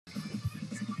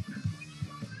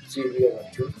See if we got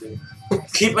a Tuesday.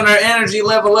 Keeping our energy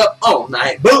level up all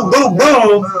night. Boom, boom,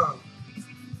 boom.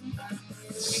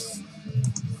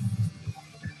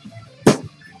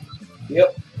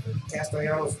 Yep.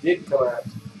 Castellanos did come out.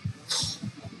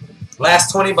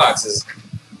 Last 20 boxes.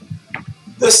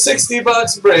 The 60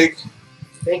 box break.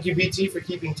 Thank you, BT, for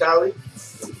keeping tally.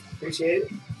 Appreciate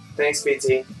it. Thanks,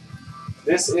 BT.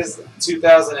 This is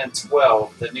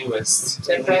 2012, the newest.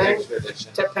 Tap the hand. extra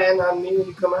edition. Tap hand on me when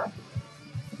you come out.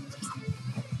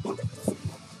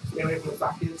 Stay away from the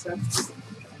Rocky this time.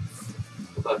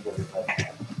 Good luck, everybody.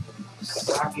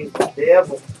 Rocky's the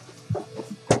devil.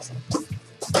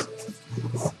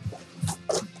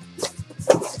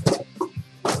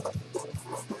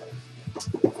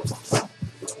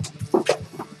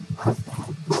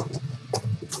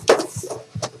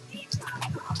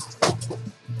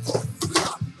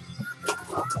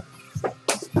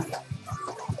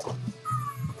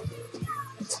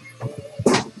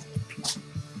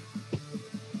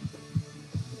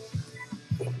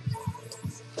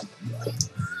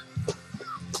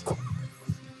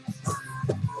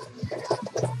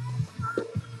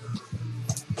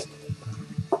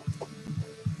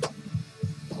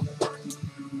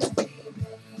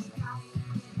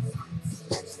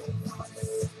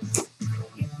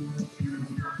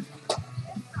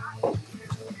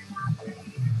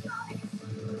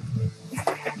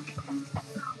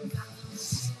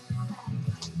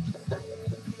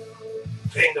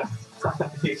 Bingo.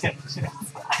 You can.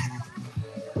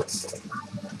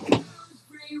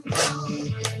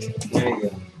 There you go.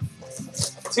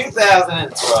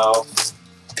 2012.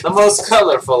 The most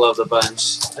colorful of the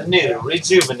bunch. The new,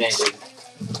 rejuvenated.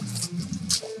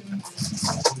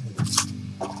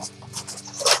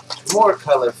 More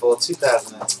colorful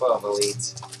 2012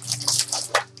 Elite.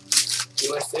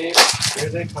 USA, here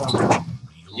they come.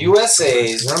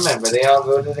 USA's, remember, they all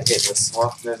go to the hit list.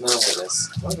 Well, there's no hit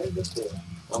list. Okay, just do it.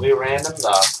 They'll be randomed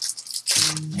off.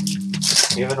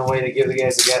 Giving a way to give the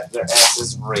guys that got their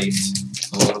asses raped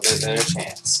a little bit better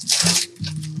chance.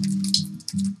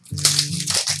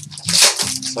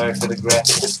 Sorry for the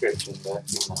graphic description, but,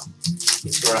 you know,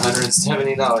 for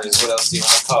 $170, what else do you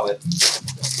want to call it?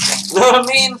 Know what I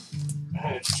mean?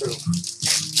 It's true.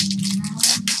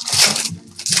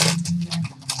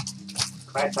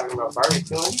 Right, talking about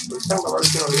barbecuing. We're talking about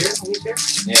barbecuing over here. He's here.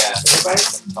 Yeah. Everybody?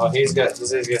 Oh, he's got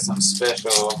some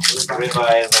special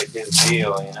ribeye, like his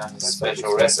deal, you know, his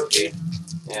special recipe.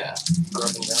 Yeah. He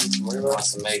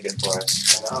wants to make it for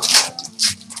us. I know.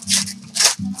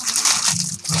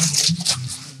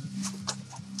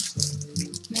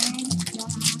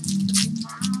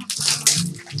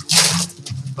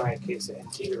 Buy a case of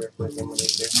NT real quick and when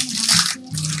he's here.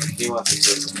 He wants to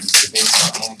get the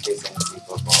baseball and a case of NT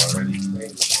football already.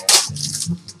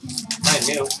 I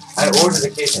knew. I ordered a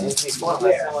case of NT football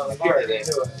last time on the bar today.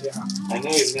 I knew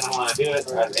he was going to want to do it.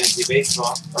 NT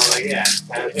baseball. I was like, yeah,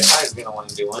 I was going to want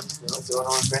to do one. Let's do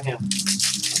one for him.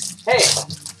 Hey!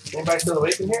 Anybody still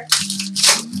awake in here?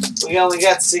 We only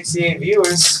got 68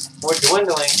 viewers. We're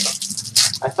dwindling.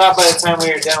 I thought by the time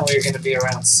we were done, we were going to be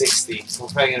around 60. We're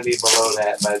probably going to be below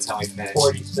that by the time we finish.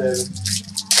 47.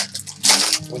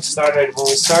 When we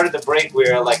started the break, we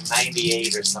were at like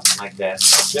 98 or something like that.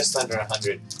 Just under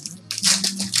 100.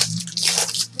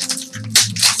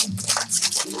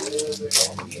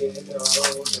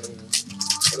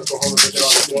 Gotta go home and look at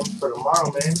all the games for tomorrow,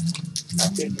 man.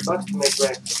 Got $50 to make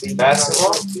back.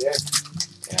 Basketball? Yeah.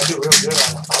 I do real good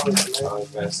on it. Always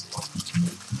best.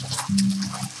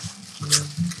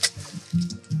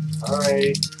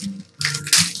 Alright.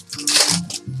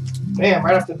 Bam,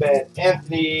 right off the bat.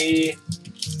 Anthony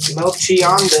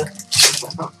Melchionda.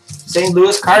 St.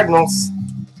 Louis Cardinals.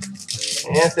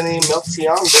 Anthony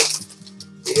Melchionda.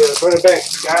 You got to run it back,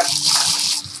 Scott.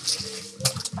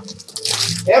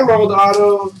 Emerald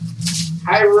Auto.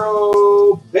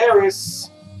 Jairo Barris.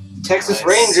 Texas Nice.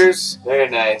 Rangers. Very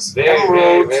nice.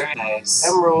 Very nice.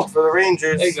 Emerald for the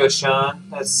Rangers. There you go, Sean.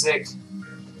 That's sick.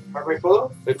 Harvey Fuller?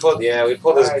 We pulled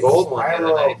this Nice. gold one the other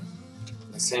Jairo. night.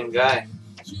 The same guy.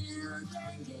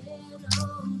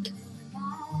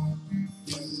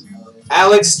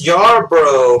 Alex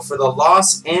Yarbrough for the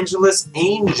Los Angeles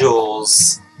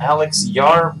Angels. Alex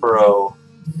Yarbrough.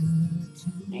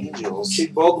 Angels.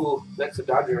 Chigbogu. That's a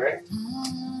Dodger, right?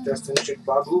 Justin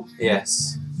Chigbogu.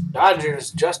 Yes.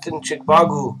 Dodgers, Justin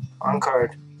Chigbogu on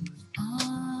card.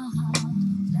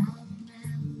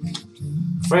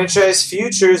 Franchise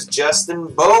Futures, Justin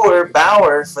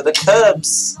Bauer for the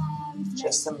Cubs.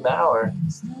 Justin Bauer.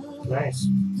 Nice.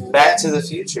 Back to the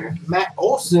Future. Matt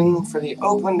Olson for the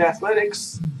Oakland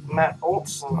Athletics. Matt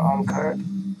Olson on card.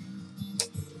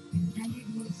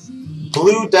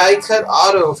 Blue die cut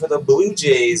auto for the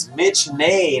Bluejays. Mitch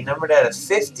Nay, numbered out of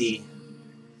 50.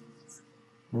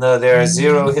 No, there are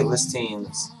 0 hitless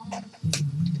teams.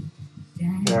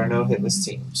 There are no hitless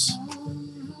teams.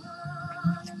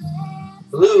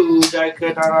 Blue die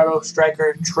cut auto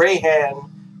striker Trahan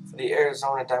for the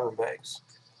Arizona Diamondbacks.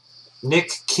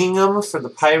 Nick Kingham for the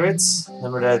Pirates,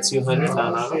 numbered out of 200.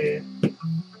 Non-auto.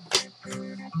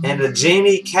 And a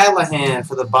Jamie Callahan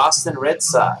for the Boston Red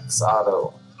Sox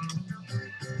auto.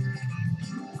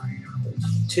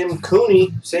 Tim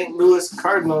Cooney, St. Louis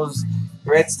Cardinals,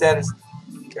 red status,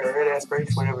 red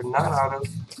aspiration, whatever, non-auto.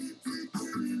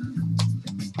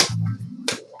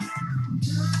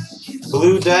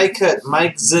 Blue die cut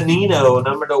Mike Zunino,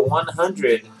 number to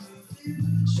 100.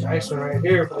 Nice one right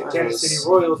here for the Kansas City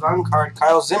Royals on card,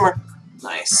 Kyle Zimmer.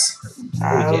 Nice.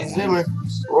 Kyle Zimmer,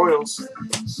 Royals.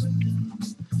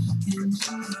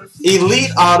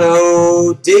 Elite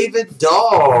auto David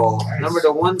Dahl, nice. Number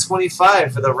to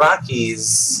 125 for the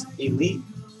Rockies. Elite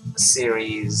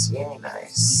series, very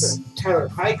nice. Tyler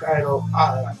Pike auto,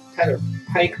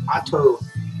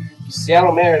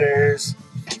 Seattle Mariners.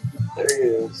 There he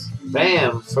is.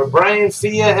 Bam! For Brian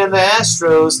Fia and the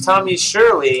Astros, Tommy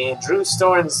Shirley, Drew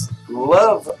Storn's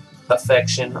love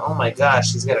affection. Oh my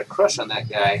gosh, he's got a crush on that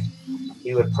guy.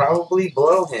 He would probably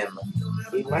blow him.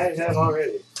 He might have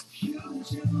already.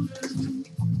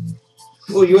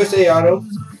 Ooh, USA auto.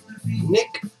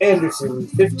 Nick Anderson,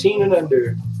 15 and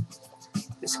under.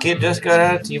 This kid just got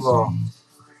out of T-ball.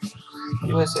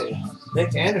 USA.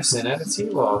 Nick Anderson out of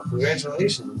T-ball.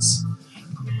 Congratulations.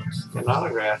 An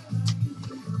autograph.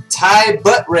 Ty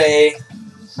Butray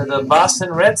for the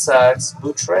Boston Red Sox.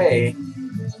 Boutre.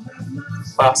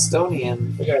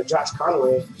 Bostonian. We got Josh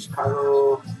Conway.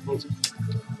 Chicago.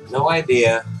 No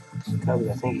idea. Cubs,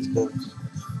 I think he's good.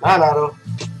 Non-auto.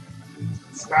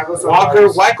 Walker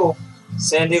Weichel.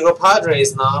 San Diego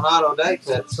Padres non-auto die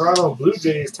cut. Toronto Blue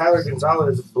Jays. Tyler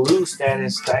Gonzalez. Blue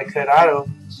status die cut auto.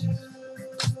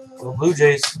 The Blue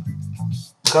Jays.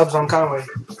 Cubs on Conway.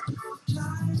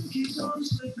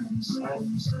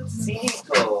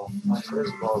 Cinco. My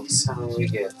first box. How many we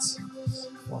get?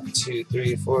 1, 2,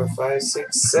 3, 4, 5,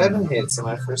 6, 7 hits in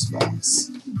my first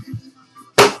box.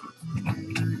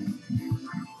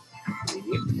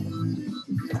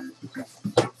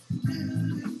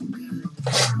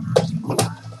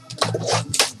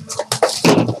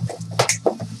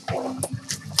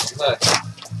 Look.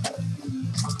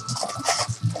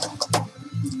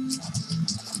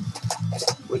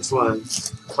 Which one?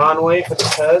 Conway for the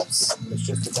Cubs? It's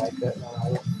just a die cut,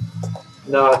 non-auto.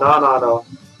 No, non-auto.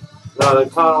 No, the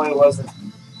Conway wasn't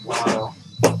non-auto.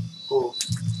 Cool.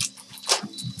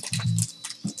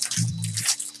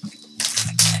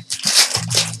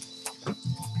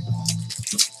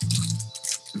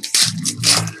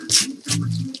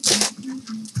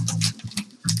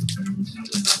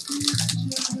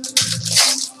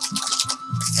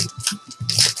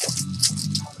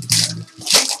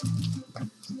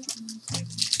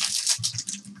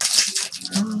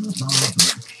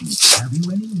 Have you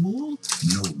any wool?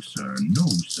 No, sir. No,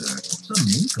 sir. Some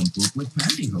nincompoop with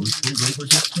pantyhose pulled over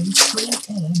his face stole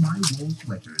all my wool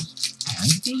sweaters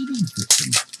and bathing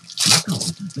systems. Luckily,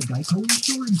 the Geico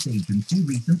Insurance Agency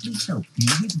recently helped me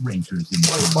with renters in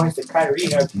the points that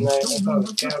Kyrie had tonight. I thought it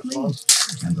was Cavs.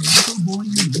 And the little boy who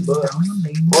lives down the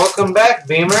lane. Welcome back,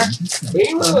 Beamer.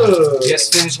 Beamer!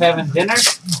 Just finished having dinner?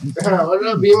 What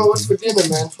up, Beamer? What's for dinner,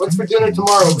 man? What's for dinner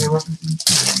tomorrow, Beamer?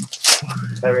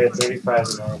 Kyrie at 35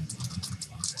 tonight.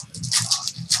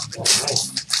 Oh,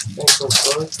 nice. Thanks for the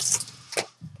story.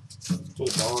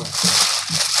 Keep going.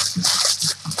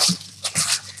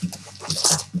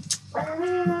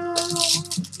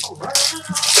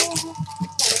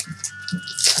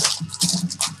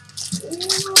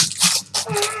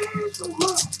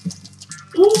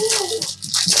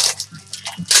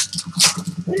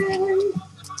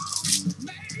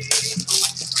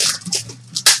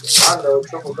 Rondo,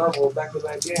 triple-double,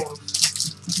 back-to-back games.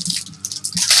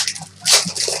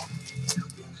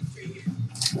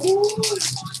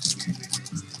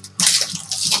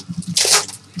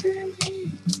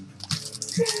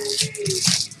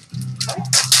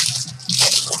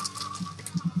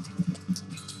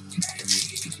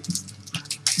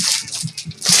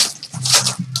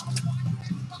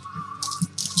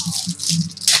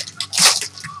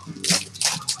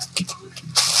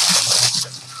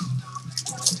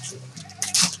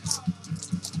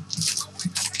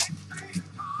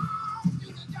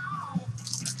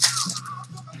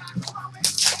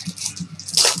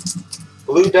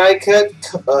 Blue die cut,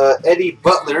 Eddie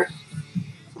Butler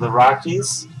for the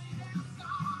Rockies.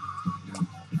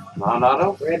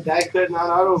 Non-auto. Red die cut,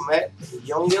 non-auto, Matt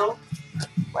Young.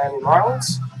 Miami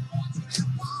Marlins.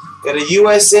 Got a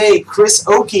USA Chris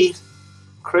Oakey.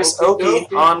 Chris Oakey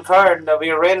Okie. on card. That'll be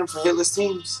a random for hitless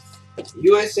teams.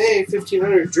 USA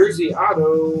 1500 jersey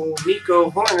auto. Nico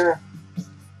Horner.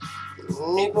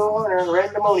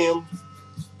 Randomonium.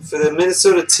 For the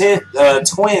Minnesota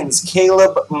Twins,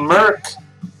 Caleb Merck.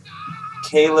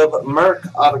 Caleb Merck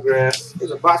autograph.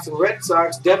 Here's a Boston Red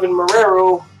Sox, Devin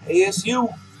Marrero, ASU.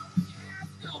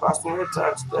 Boston Red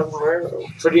Sox, Devin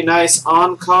Marrero. Pretty nice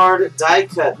on-card die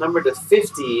cut, number to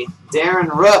 50, Darren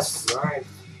Ruff. Right.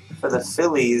 For the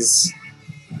Phillies.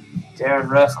 Darren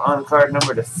Ruff on-card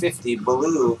number to 50,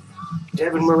 blue.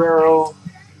 Devin Marrero,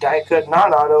 die cut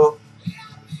non-auto.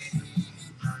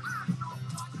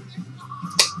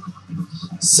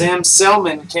 Sam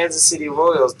Selman, Kansas City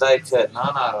Royals, die cut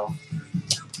non-auto.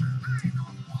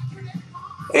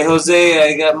 Hey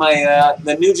Jose, I got my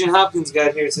the Nugent Hopkins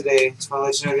got here today. Just want to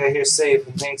let you know I got here safe,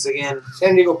 and thanks again.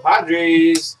 San Diego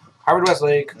Padres, Harvard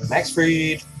Westlake, Max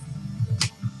Fried.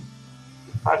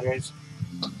 Padres.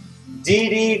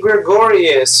 Didi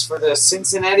Gregorius for the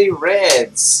Cincinnati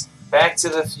Reds. Back to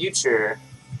the Future.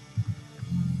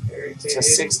 To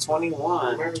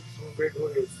 621.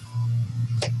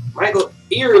 Michael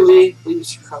Early, please,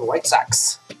 Chicago White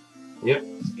Sox. Yep.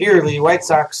 Early White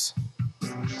Sox.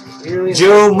 Early.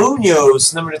 Joe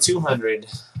Munoz, number to 200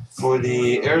 for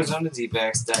the Arizona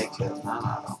D-backs, die cut,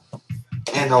 non-auto.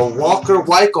 And a Walker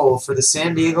Weichel for the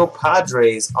San Diego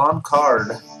Padres on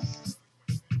card.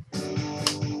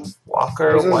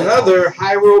 Walker There's Weichel. another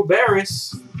Hyro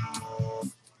Barris.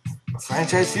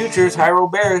 Franchise Futures,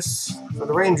 Hyro Barris for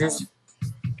the Rangers.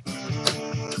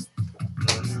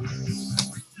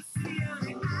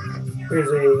 Here's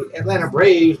a Atlanta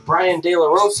Braves, Brian De La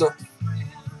Rosa.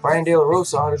 Brian De La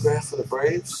Rosa autograph for the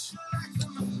Braves.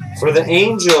 For the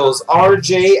Angels,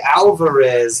 R.J.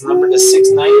 Alvarez, number to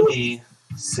 690.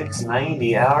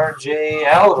 690, R.J.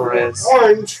 Alvarez.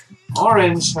 Orange.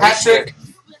 Orange. Patrick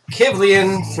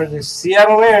Kivlian for the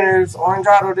Seattle Mariners. Orange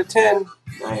auto to 10.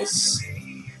 Nice.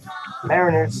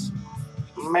 Mariners.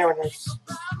 Orange.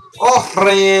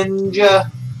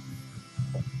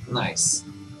 Nice.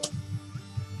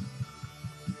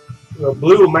 The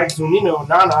blue Mike Zunino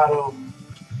non-auto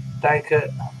die cut.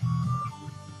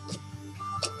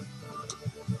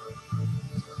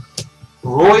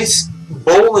 Royce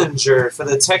Bollinger for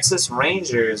the Texas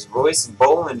Rangers. Royce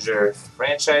Bollinger,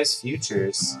 franchise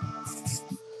futures.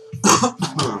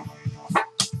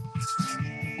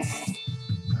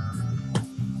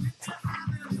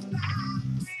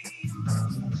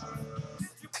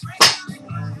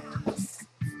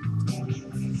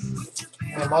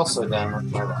 I'm also done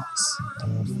with my box.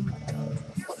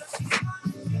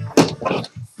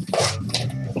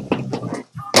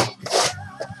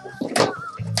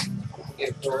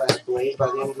 Get the last blade by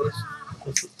the end of this.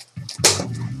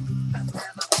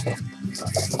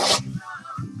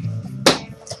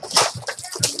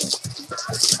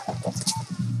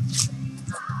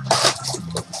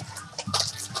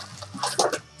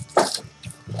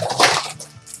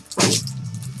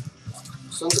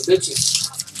 Sons of bitches.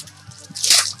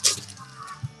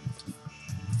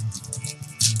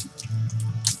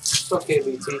 It's okay,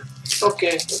 BT. It's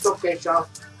okay. It's okay, Sean.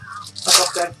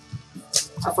 That's okay.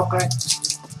 That's okay.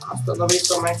 Hasta la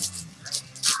vista, man.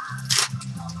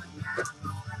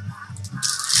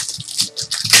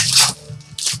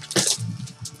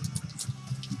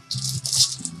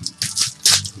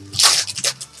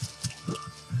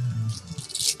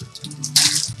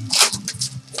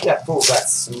 That fool got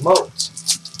smoked.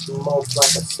 Smoked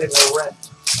like a cigarette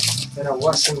in a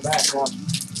Russian background.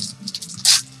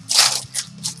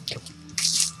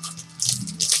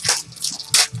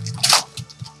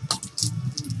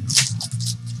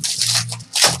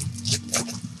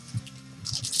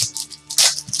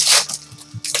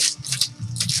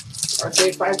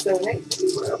 RJ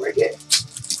 578, whatever I get.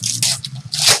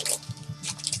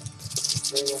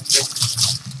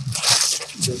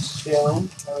 Just chilling.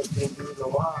 Everything through the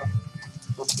while.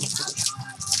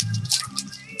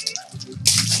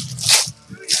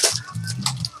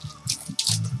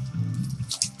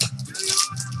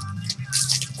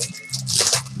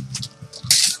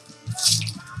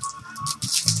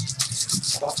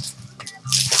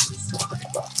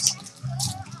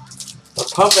 We're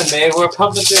pumping, man. We're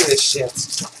pumping through this shit.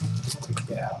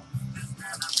 Yeah.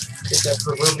 Get that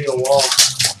proverbial wall.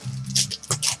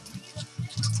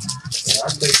 Yeah,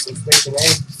 I'd take some steak and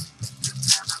eggs.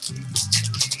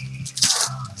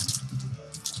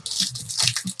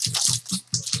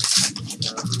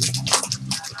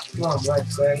 Come on, Black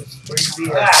Sags. Where you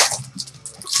be at?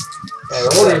 Hey,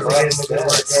 Shoulders are getting a good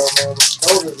workout, man.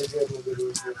 Shoulders are getting a good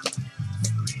workout.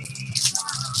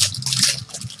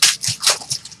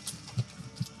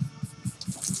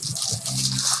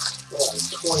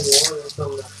 21 or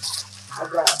something. I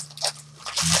got.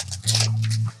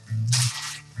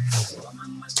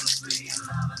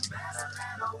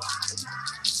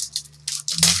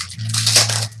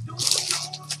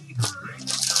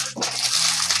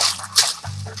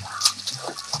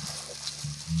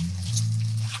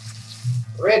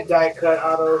 Red die cut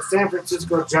auto, San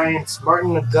Francisco Giants,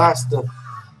 Martin Agasta.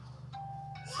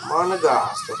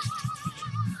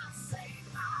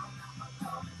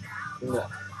 No.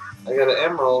 I got an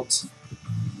emerald.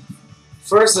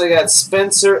 First, I got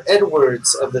Spencer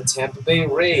Edwards of the Tampa Bay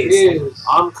Rays.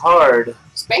 On card.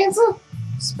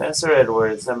 Spencer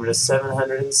Edwards, number to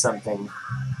 700 and something.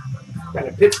 Got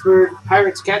a Pittsburgh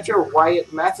Pirates catcher,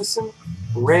 Wyatt Matheson.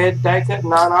 Red die cut,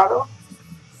 non-auto.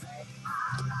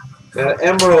 Got an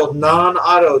emerald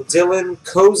non-auto, Dylan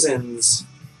Cousins.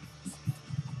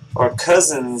 Or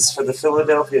Cousins for the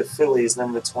Philadelphia Phillies,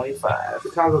 number 25.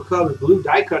 Chicago Cubs blue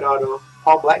die cut auto,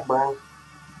 Paul Blackburn.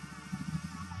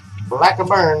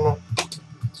 Blackburn.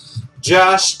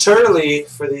 Josh Turley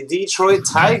for the Detroit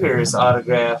Tigers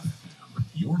autograph.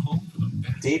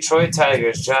 Detroit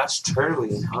Tigers, Josh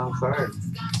Turley on card.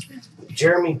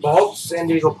 Jeremy Baltz, San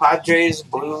Diego Padres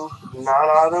blue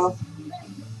non-auto.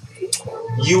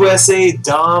 USA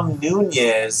Dom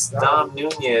Nunez. Dom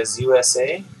Nunez,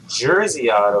 USA. Jersey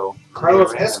auto.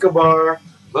 Carlos Escobar.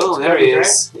 Boom, there he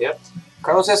is. Yep.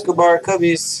 Carlos Escobar,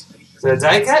 Cubbies. Is that a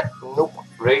die cut? Nope.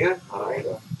 Regular? Alright.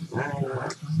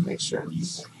 Make sure.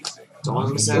 Don't want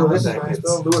to miss out on Lewis die cuts.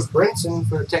 Brinson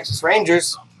for the Texas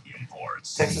Rangers.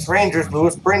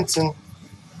 Lewis Brinson.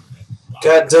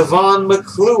 Got Devon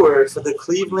McClure for the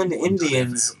Cleveland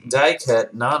Indians. Die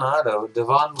cut, non-auto.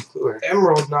 Devon McClure.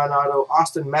 Emerald non-auto,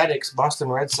 Austin Maddox, Boston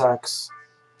Red Sox.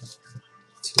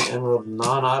 2 emerald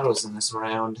non-autos in this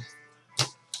round.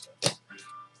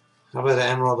 How about an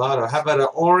emerald auto? How about an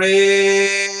orange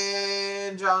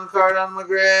on card on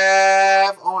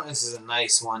McGrath? Oh, this is a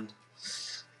nice one.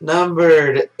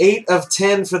 Numbered 8 of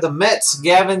 10 for the Mets,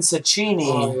 Gavin Cecchini.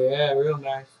 Oh, yeah, real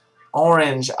nice.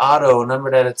 Orange auto,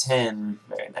 numbered out of 10.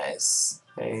 Very nice.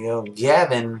 There you go.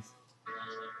 Gavin.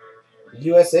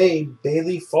 USA,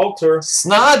 Bailey Falter.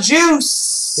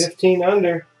 Snajuice. 15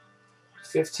 under.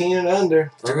 15 and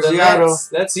under. There's the auto.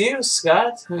 That's you,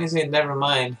 Scott. He said, never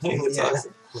mind. That's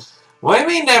awesome. What do you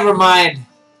mean, never mind?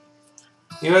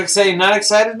 You say not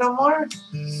excited no more?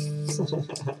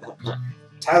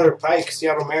 Tyler Pike,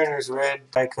 Seattle Mariners, red.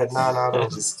 Die cut non-auto.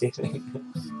 Just kidding.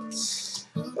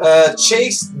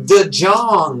 Chase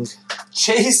DeJong.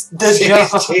 Chase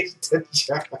DeJong. Chase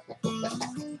DeJong.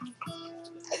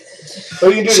 What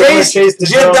do you do? Chase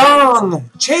DeJong.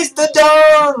 Chase the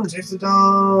dong. Chase the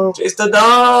dong. Chase the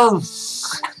dong.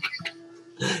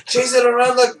 Chase it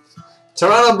around the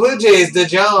Toronto Blue Jays.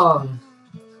 DeJong.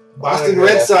 Boston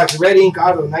Red Sox, red ink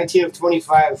auto, 19 of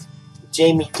 25.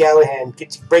 Jamie Callahan.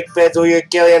 Get your brake pads over your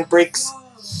Callahan brakes.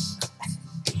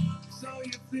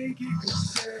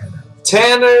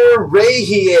 Tanner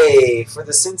Rahie for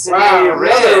the Cincinnati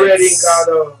Reds. Another red ink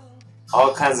auto.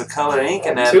 All kinds of color ink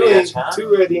in that Two bitch, huh?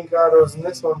 2 red ink autos in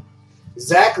this one.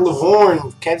 Zach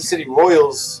Lavorne, Kansas City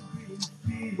Royals.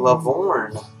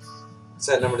 Lavorne. Is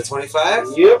that number to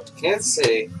 25? Yep. Kansas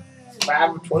City.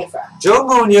 5 of 25. Joe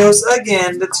Munoz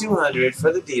again to 200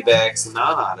 for the D-backs,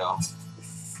 non-auto.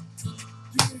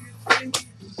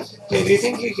 Okay, do you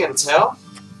think you can tell?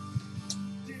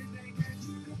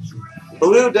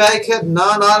 Blue die cut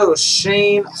non-auto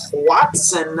Shane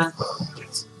Watson.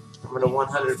 Number to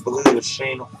 100 blue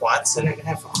Shane Watson. I can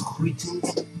have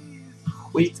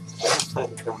wheat.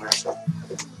 Commercial.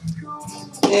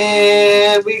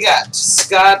 And we got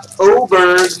Scott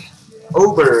Oberg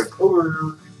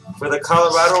for the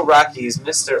Colorado Rockies.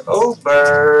 Mr.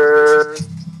 Oberg.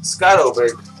 Scott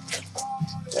Oberg.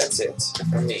 That's it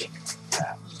for me.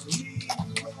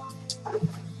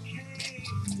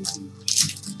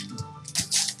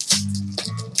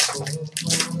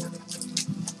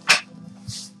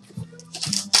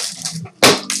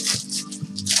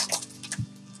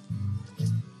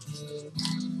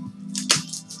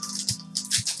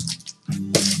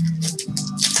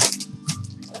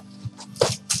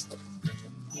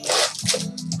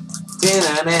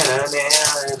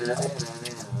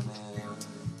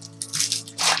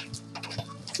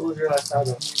 Who was your last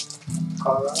auto?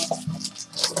 Colorado?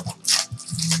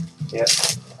 Yep.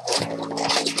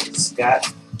 Scott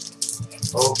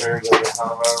Oberg of the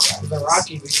Colorado Rockies. The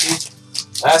Rocky, we see.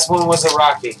 Last one was a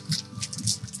Rocky.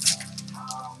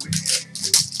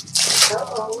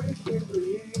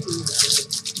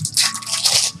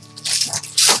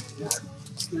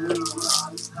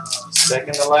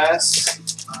 Second to last,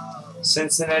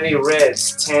 Cincinnati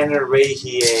Reds, Tanner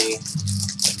Rahie.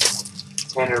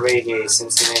 Tanner Radier,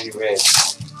 Cincinnati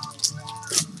Reds.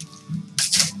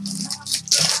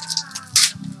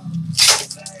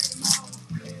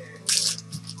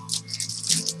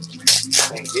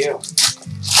 Thank you.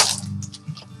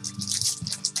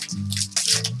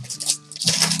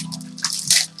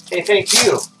 Hey, thank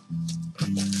you.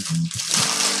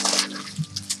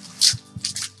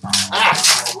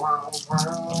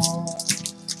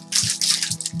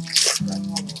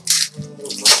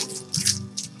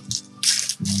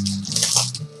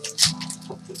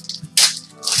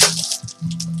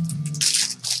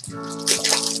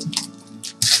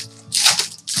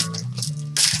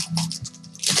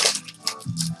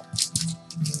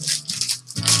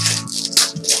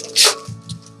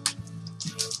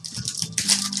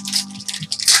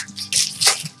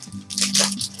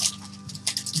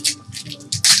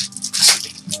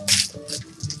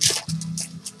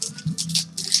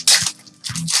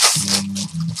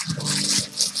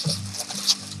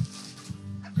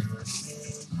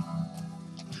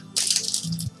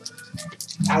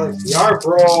 Alex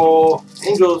Yarbrough,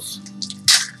 Angels,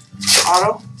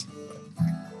 auto.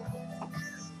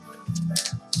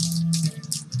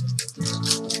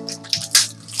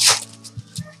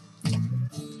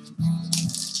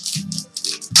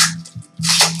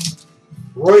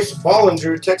 Royce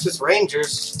Ballinger, Texas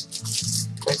Rangers.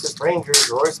 Texas Rangers,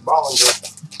 Royce Ballinger.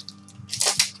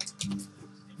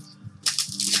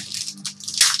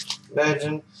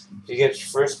 Imagine you get your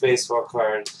first baseball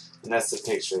card, and that's the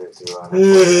picture they threw on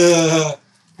it.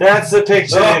 That's the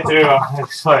picture they threw on it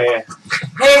for you.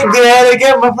 Hey, Dad, I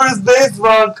got my first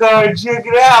baseball card. Check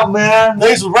it out, man.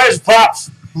 Thanks for the price, Pops.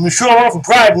 I'm showing off for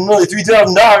pride and nearly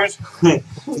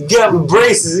 $3,000. Got my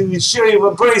braces. Let me show you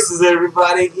my braces,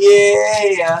 everybody.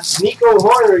 Yeah. Nico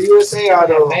Horner, USA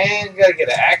auto. Man, gotta get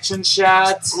an action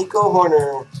shot. Nico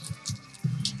Horner.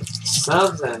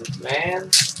 Something,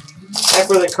 man. And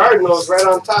for the Cardinals, right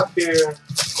on top here,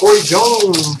 Corey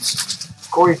Jones.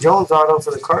 Corey Jones auto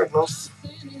for the Cardinals.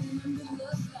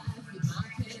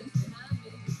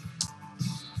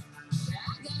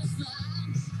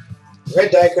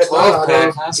 Red die cut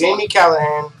auto, Jamie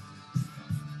Callahan.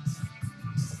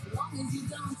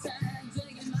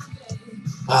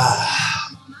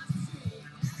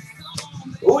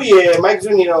 Oh yeah, Mike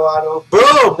Zunino auto.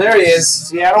 Boom! There he is.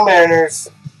 Seattle Mariners.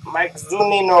 Mike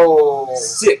Zunino.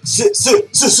 Sick.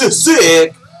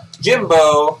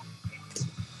 Jimbo.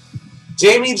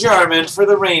 Jamie Jarman for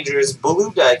the Rangers.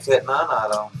 Blue die cut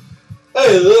non-auto.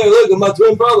 Hey, look at my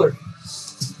twin brother.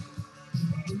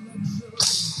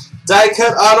 Die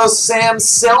cut auto Sam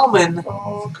Selman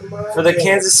for the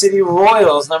Kansas City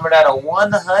Royals. Numbered out of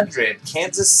 100.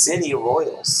 Kansas City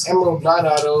Royals. Emerald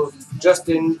non-auto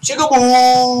Justin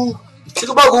Chigaboo.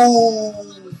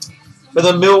 For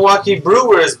the Milwaukee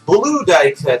Brewers, blue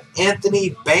die cut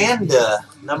Anthony Banda,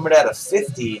 numbered out of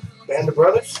 50. Banda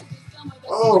Brothers.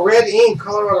 Oh, red ink,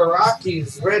 Colorado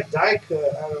Rockies, red die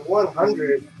cut out of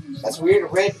 100. That's weird,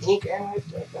 red ink and red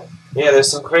die cut. Yeah, there's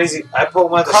some crazy. I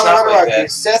pulled one at the shop Colorado like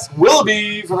Rockies, that. Seth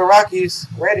Willoughby for the Rockies,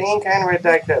 red ink and red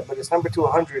die cut, but it's number to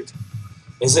 100.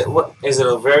 Is it what? Is it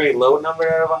a very low number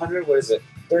out of 100? What is it?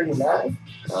 39.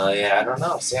 Yeah, I don't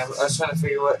know. See, I was trying to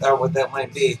figure what that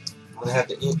might be. When they have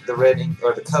the ink, the red ink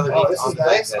or the colored ink This on is the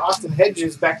nice. back. Austin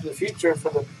Hedges, Back to the Future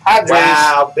for the Padres.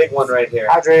 Wow, big one right here.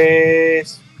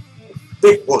 Padres.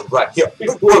 Big one right here. Big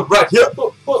one right here.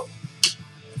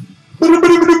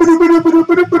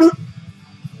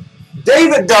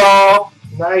 David Dahl,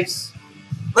 Nice.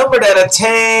 numbered out of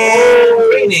 10.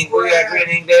 Green ink. We got green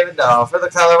ink David Dahl for the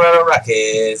Colorado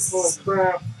Rockies. Holy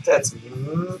crap. That's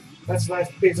That's a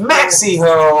nice piece.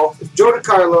 Maxiho. Joe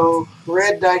DiCarlo,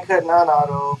 red die cut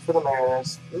non-auto for the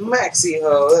Mariners.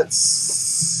 Maxiho. That's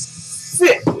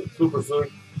sick. Super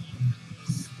food.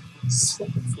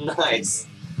 Nice.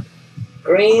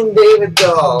 Green David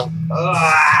Dahl.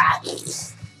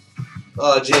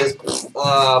 Oh, jeez.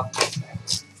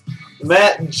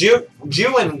 Matt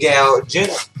Juwengal.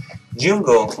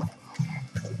 Jungle.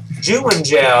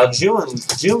 Juwengal.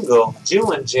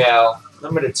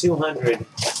 Number to 200.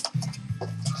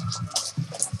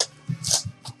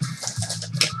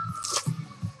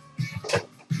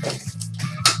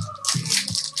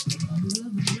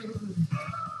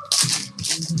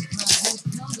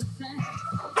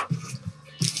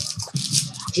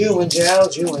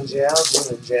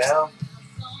 Juwengal.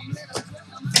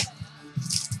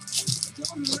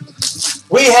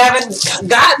 We haven't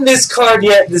gotten this card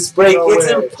yet this break. No it's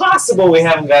way. Impossible we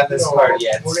haven't gotten this card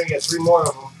yet. We're going to get 3 more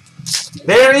of them.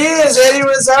 There he is, Eddie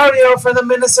Rosario for the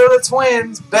Minnesota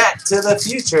Twins. Back to the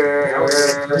future.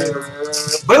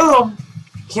 Boom!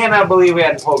 Cannot believe we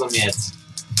hadn't pulled him yet.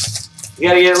 You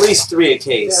gotta get at least 3 a Yeah,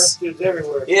 case. this dude's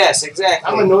everywhere. Yes, exactly.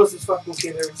 I'm gonna notice this fucking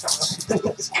kid every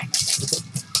time.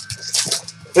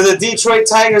 For the Detroit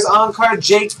Tigers on card,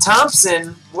 Jake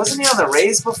Thompson. Wasn't he on the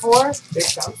Rays before?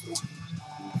 Jake Thompson.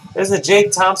 There's a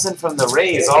Jake Thompson from the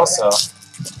Rays also.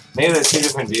 Maybe they're 2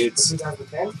 different dudes.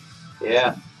 2010.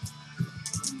 Yeah.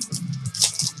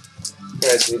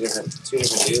 Yeah, 2 different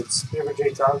dudes. Favorite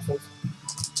Jake Thompson.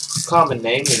 Common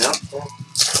name, you know. Yeah.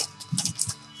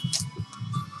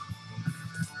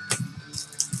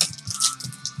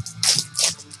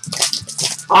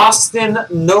 Austin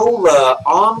Nola,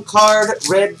 on-card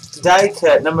red die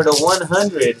cut, number to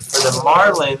 100 for the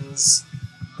Marlins.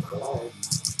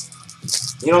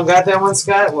 You don't got that one,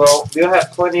 Scott? Well, you'll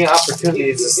have plenty of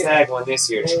opportunities to snag one this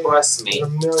year. Trust me. A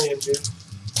million, dude.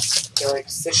 They're like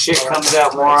 6 Shit comes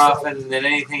out more often than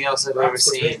anything else I've ever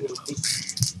seen.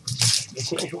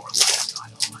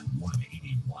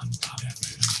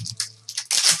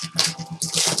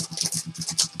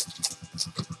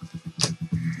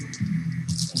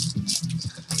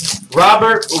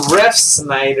 Robert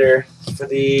Refsnyder for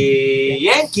the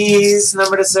Yankees,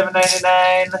 number to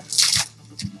 799.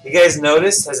 You guys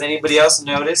noticed? Has anybody else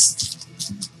noticed,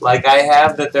 like I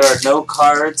have, that there are no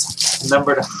cards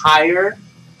numbered higher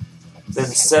than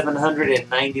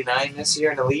 799 this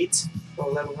year in Elite?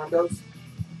 1100s.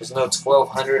 There's no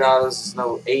 1200 autos. There's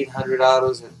no 800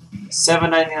 autos.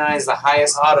 799 is the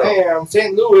highest auto. Bam!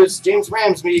 St. Louis, James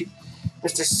Ramsey,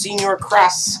 Mr. Senior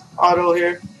Cross auto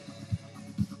here.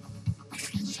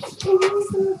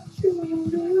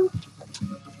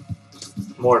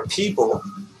 More people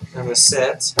in the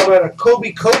set. How about a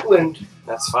Colby Copeland?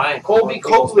 That's fine. Colby More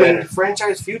people's Copeland, better.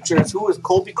 franchise futures. Who is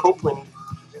Colby Copeland?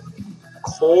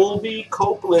 Colby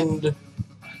Copeland,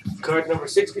 card number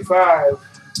 65.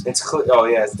 It's oh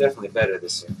yeah, it's definitely better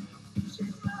this year.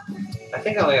 I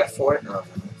think I only got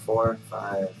 4,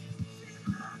 5,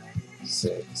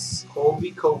 6.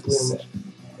 Colby Copeland.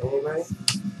 Anybody?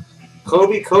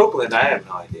 Colby Copeland, I have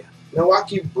no idea.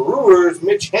 Milwaukee Brewers,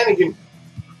 Mitch Hannigan.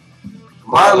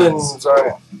 Marlins,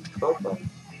 sorry. Copeland.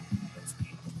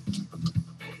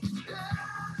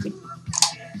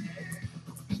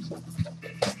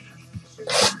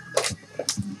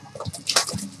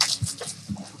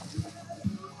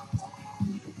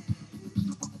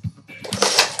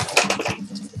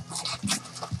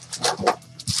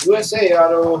 USA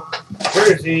auto,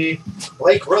 jersey,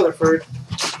 Blake Rutherford,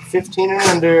 15 and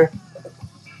under.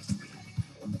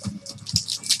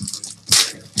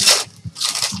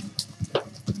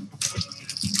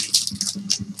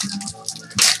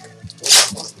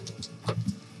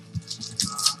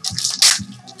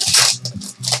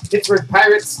 Pittsburgh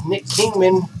Pirates, Nick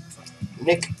Kingman.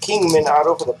 Nick Kingman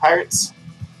auto for the Pirates.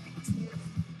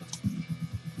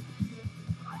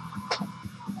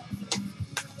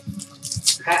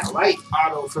 Pat Light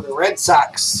auto for the Red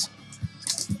Sox.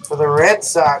 For the Red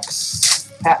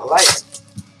Sox, Pat Light.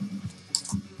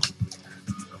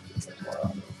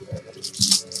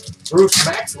 Bruce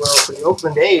Maxwell for the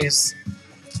Oakland A's.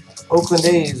 Oakland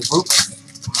A's,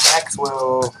 Bruce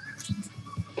Maxwell.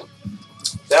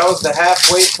 That was the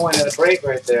halfway point of the break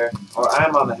right there. Or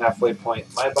I'm on the halfway point.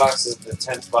 My box is the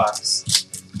 10th box.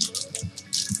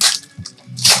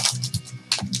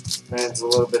 Man's a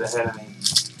little bit ahead of me.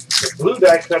 The blue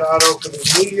die cut auto for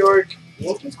the New York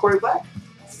Yankees, Corey Black.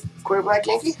 Corey Black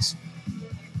Yankees?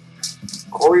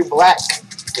 Corey Black.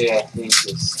 Yeah,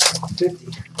 Yankees.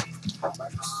 50.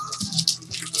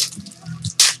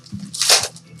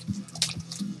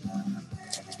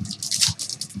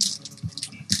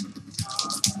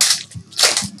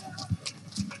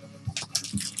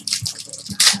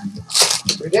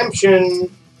 Redemption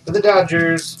for the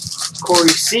Dodgers, Corey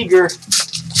Seager.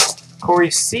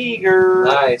 Corey Seager.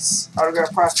 Nice.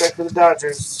 Autograph prospect for the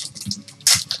Dodgers.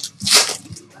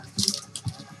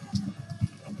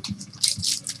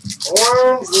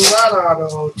 Orange not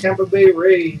auto, Tampa Bay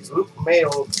Rays, Luke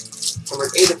Mail. Number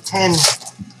 8 of 10.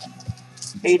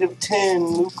 8 of 10,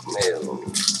 Luke Mail.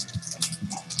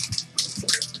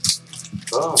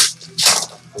 Boom.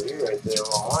 For you right there,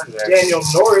 little orange there. Daniel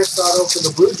Norris auto for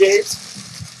the Blue Jays.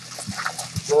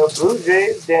 The Blue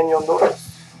Jays, Daniel Norris.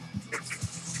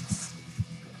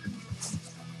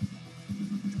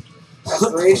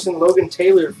 Aspiration Logan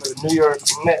Taylor for the New York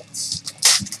Mets.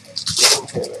 Logan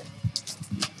Taylor.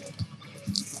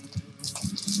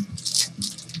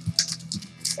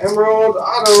 Emerald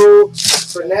Auto,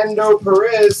 Fernando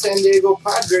Perez, San Diego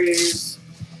Padres.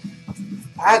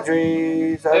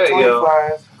 Padres, There you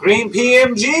go. Green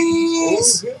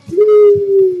PMGs!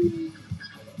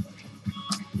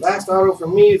 Last auto for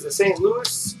me is the St.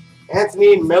 Louis,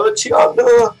 Anthony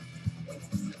Melchiona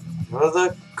for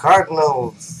the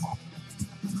Cardinals.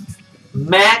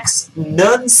 Max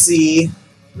Muncy.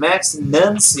 Max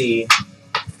Muncy.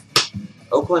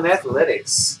 Oakland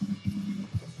Athletics.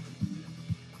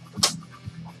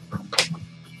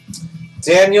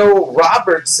 Daniel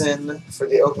Robertson for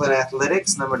the Oakland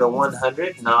Athletics, number to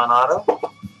 100, non-auto.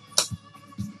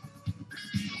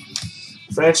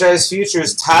 Franchise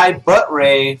Futures, Ty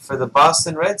Butray for the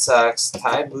Boston Red Sox,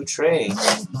 Ty Butray.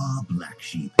 Black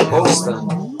sheep. Boston.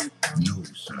 No,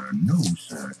 sir. No,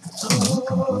 sir. Someone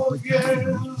completely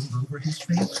pulled over his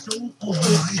face, stole all my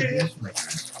voice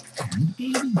letters, and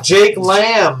gave me Jake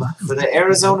Lamb for the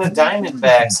Arizona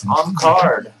Diamondbacks, on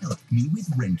card. helped me with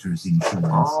renter's insurance.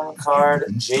 On card,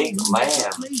 Jake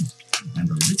Lamb. And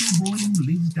the little boy who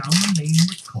lives down the lane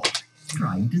was caught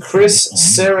trying to Chris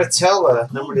save on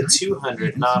Saratella, number to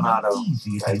 200, non-auto.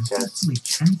 Easy it is to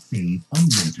switch and save on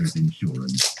renter's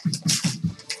insurance.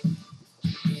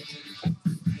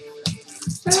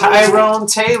 Tyrone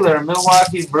Taylor,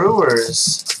 Milwaukee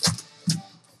Brewers.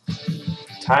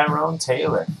 Tyrone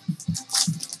Taylor.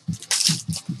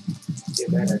 You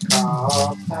better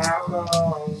call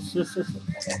Tyrone.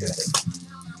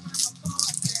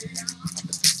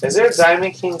 Is there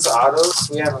Diamond Kings autos?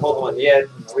 We haven't pulled one yet.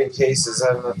 3 cases.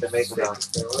 I don't know if they make them.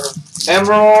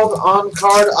 Emerald on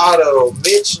card auto.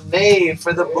 Mitch Ney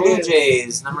for the Blue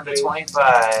Jays, number to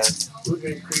 25. Blue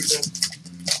Jays creeping.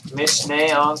 Mitch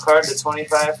Ney on card to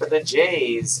 25 for the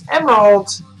Jays.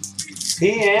 Emerald.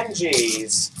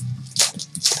 PMGs.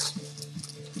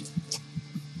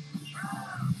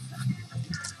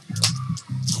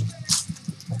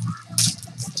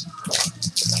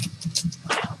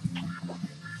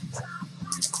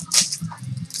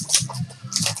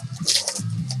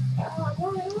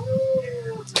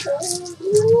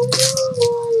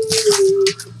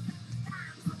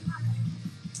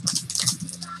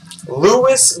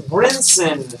 Lewis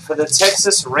Brinson for the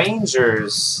Texas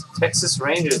Rangers. Texas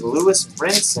Rangers, Lewis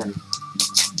Brinson.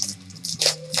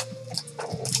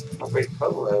 Oh, great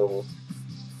polo.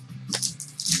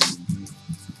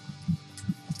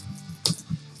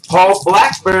 Paul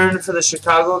Blackburn for the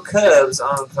Chicago Cubs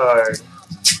on card.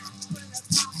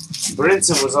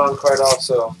 Brinson was on card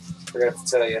also. Forgot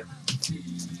to tell you.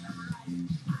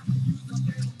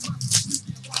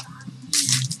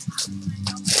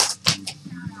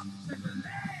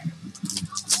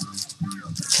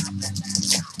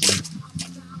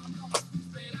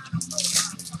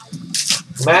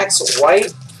 Max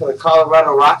White for the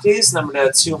Colorado Rockies, number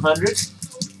to 200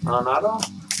 on auto.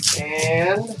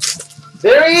 And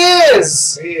there he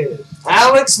is!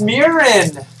 Alex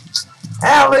Murin.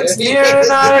 Alex Murin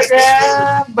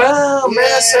autograph. Boom!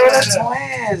 Minnesota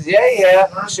Twins.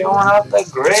 Yeah. Showing off the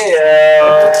grill.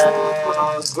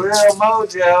 Grill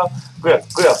mojo.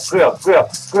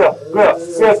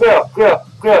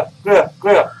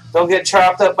 Grill. Don't get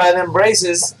chopped up by them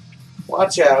braces.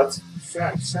 Watch out.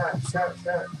 Shot.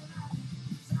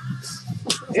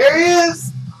 There he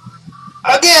is!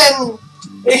 Again!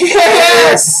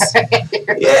 Yes!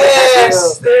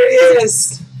 Yes! There he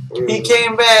is! He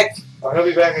came back. Oh, he'll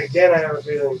be back again, I have a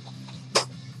feeling.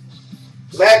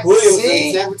 Mac Williams,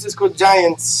 See? San Francisco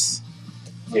Giants.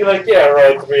 You're like, yeah,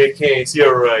 right, Korea Kings.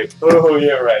 You're right. Oh,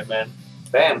 you're right, man.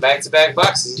 Bam, back-to-back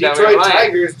boxes. Detroit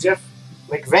Tigers, Jeff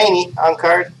McVaney on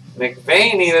card.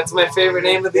 McVaney, that's my favorite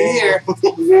name of the year.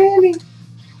 McVaney.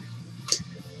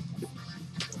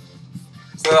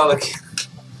 So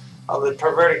all the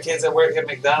perverted kids that work at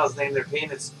McDonald's name their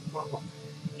penis.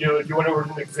 Yo, you want to order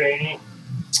McVaney?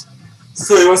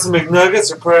 So you want some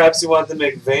McNuggets, or perhaps you want the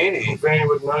McVaney? McVaney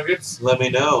with nuggets? Let me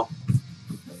know.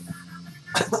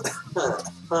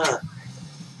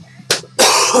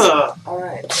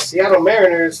 Alright. Seattle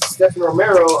Mariners, Stephen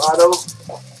Romero auto.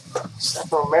 Stephen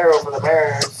Romero for the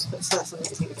Mariners.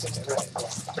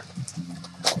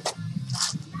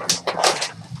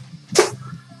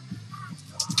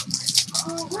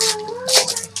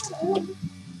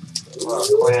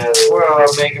 We're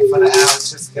all making fun of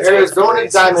Alex just because Arizona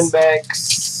Diamondbacks.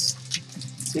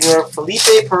 Senor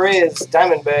Felipe Perez,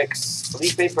 Diamondbacks.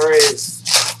 Felipe Perez.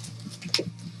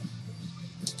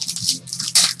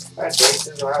 I had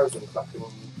braces when I was in fucking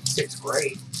 6th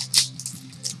grade.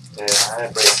 Yeah, I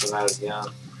had braces when I was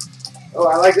young. Oh,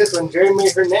 I like this one.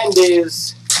 Jeremy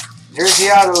Hernandez. Jersey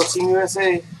Auto, Team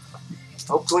USA.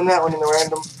 Hope to win that one in the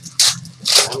random.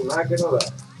 I'm not gonna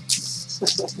lie.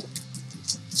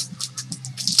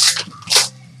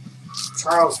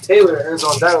 Charles Taylor,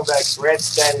 Arizona Diamondbacks, red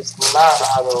status,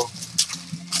 non-auto.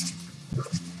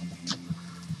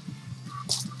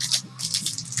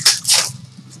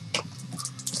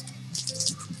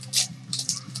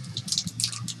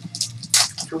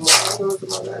 Two more autos in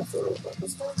my last photo.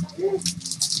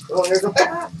 Oh, there's a...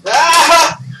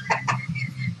 Ah!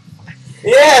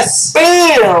 Yes!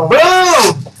 Bam!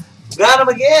 Boom! Got him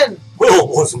again. Well,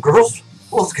 boys and girls,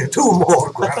 let's get 2 more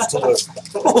autographs today.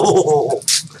 Oh.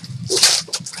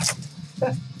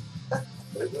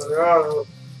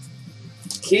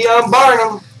 Keon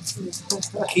Barnum.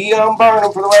 Keon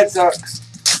Barnum for the White Sox.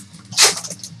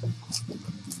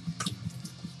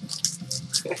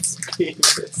 It's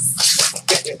Beavis.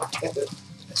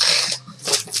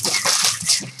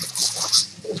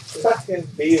 Fucking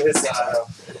Beavis auto.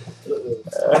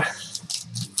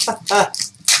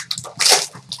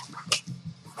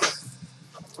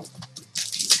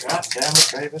 God damn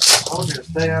it, Davis. I told you to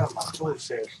stay out of my tool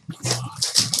shed.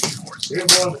 You're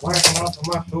going to whacking off of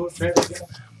my tool shed again?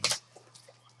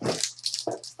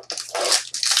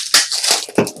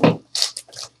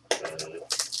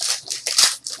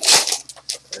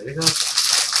 There you go.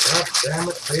 God damn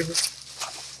it, Davis.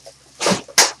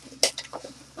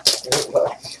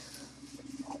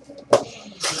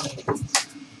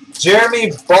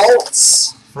 Jeremy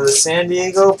Bolts for the San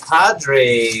Diego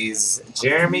Padres.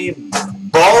 Jeremy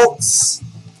Bolts.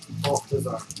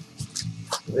 Baltazar.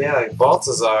 Yeah, like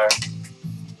Baltazar.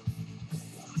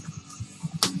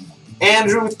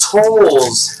 Andrew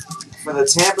Tolles for the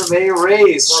Tampa Bay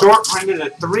Rays. Short printed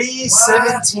at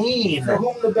 317. For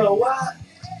whom the bell what?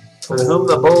 For whom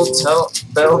the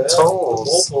bell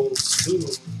tolls.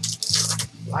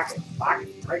 Like it.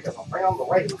 Break us around the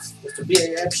waves. Mr.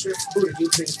 B.A. Abstract. Who did you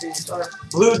think Steve Star?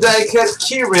 Blue die cut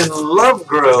Kieran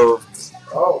Lovegrove.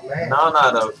 Oh, man.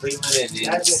 Non-auto, Cleveland Imagine if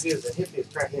Indians. he was a hippie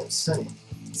crap named Sonny.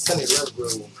 Sonny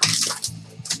Lovegrove.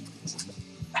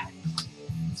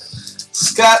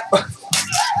 Scott.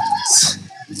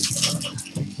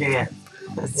 Can't.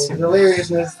 It's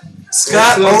hilariousness.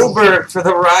 Scott Oberg for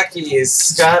the Rockies.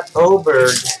 Scott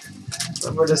Oberg.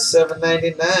 Number to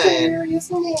 799.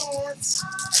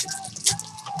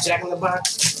 Jack in the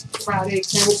Box. Friday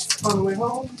sandwich on the way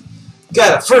home.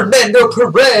 Got a Fernando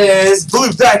Perez. Blue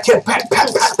die cut. Pow, pow,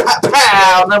 pow, pow,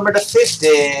 pow. Number to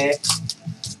 50.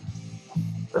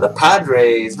 For the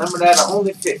Padres. Number to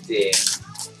only 50.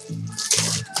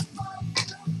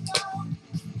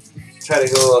 Try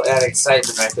to go add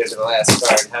excitement right there to the last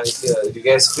card. How do you feel? Do you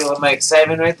guys feeling my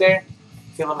excitement right there?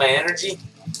 Feeling my energy?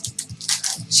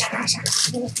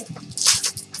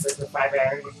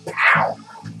 Pow!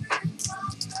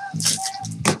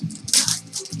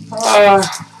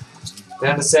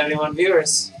 Down to 71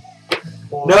 viewers.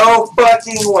 No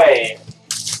fucking way.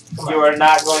 You are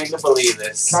not going to believe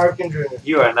this. Carvin Jr.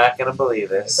 You are not going to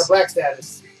believe It's this. a black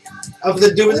status. Of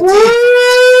the dude with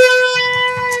the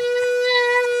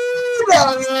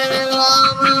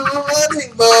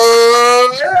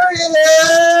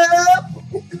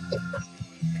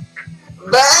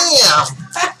Bam!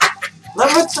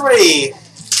 Number 3.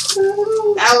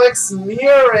 Alex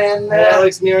Murin.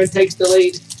 Alex Murin takes the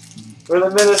lead. For the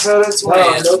Minnesota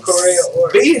Twins. No Correa or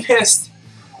Beavis.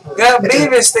 Got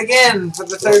Beavis again for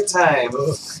the 3rd time.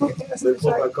 They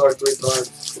pulled my card 3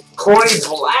 times. Corey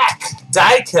Black.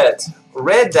 Die cut.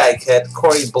 Red die cut.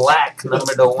 Corey Black.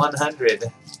 Number to 100.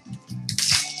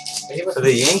 For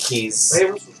the Yankees.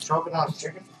 Davis was choking on his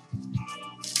chicken.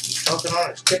 Choking on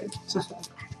his chicken.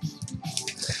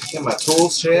 Get my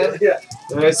tools shed. Yeah.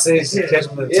 Let's say you catch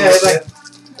him in the Yeah, tools like, shed.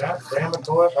 God damn it,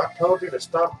 boys. I told you to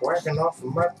stop whacking off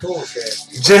of my tool shed.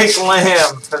 Jake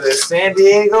Lamb for the San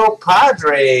Diego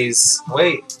Padres.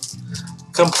 Wait.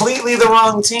 Completely the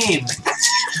wrong team.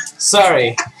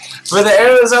 Sorry. For the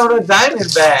Arizona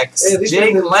Diamondbacks. Hey,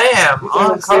 Jake Lamb.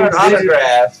 On-card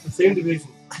autograph. The same division.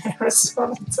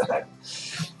 Arizona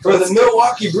Diamondbacks. For the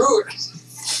Milwaukee Brewers.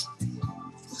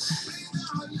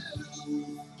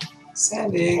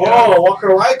 San Diego. Oh, Walker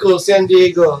Weichel, San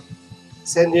Diego.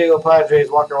 San Diego Padres,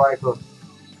 Walker Weichel.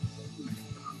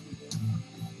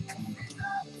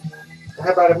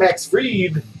 How about a Max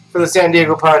Fried for the San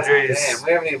Diego Padres? Damn,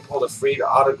 we haven't even pulled a free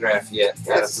autograph yet.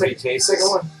 Yeah, Got a 3 cases. Second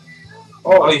one.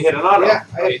 Oh, you hit an auto. Yeah,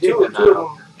 I Oh, had you did two hit of an auto.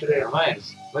 them today. Never mind.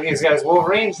 Look, he's got his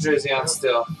Wolverines jersey on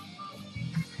still.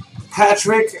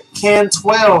 Patrick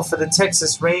Cantwell for the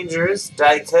Texas Rangers,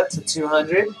 die cut to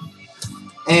 200.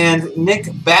 And Nick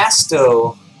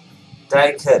Basto,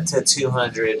 die cut to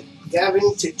 200. Gavin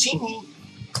Cecchini,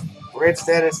 red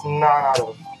status,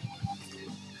 non-auto.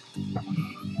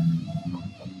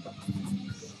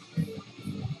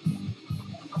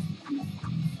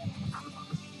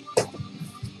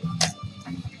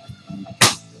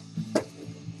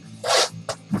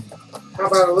 How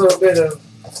about a little bit of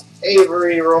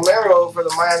Avery Romero for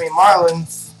the Miami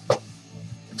Marlins?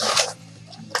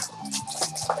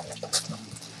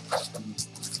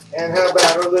 And how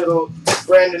about a little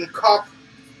Brandon Kopp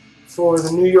for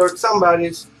the New York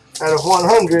Somebodies out of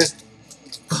 100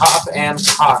 Cop and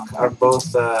Cock are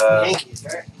both Yankees,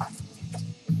 right?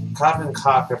 Cop and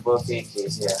Cock are both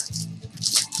Yankees, yeah.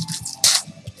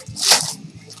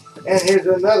 And here's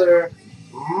another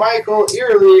Michael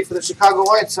Early for the Chicago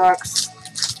White Sox.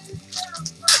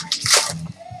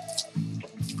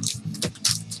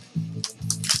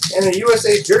 And a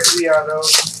USA jersey auto,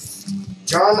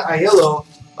 John Aiello.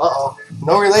 Uh-oh,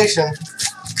 no relation.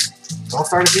 Don't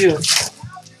start a feud.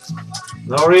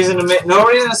 No reason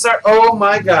to start. Oh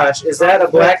my gosh, is that a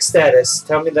black status?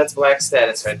 Tell me that's black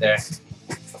status right there.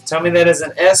 Tell me that is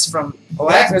an S from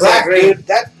black. That's or is black, that green?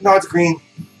 dude. No, it's green.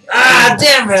 Ah,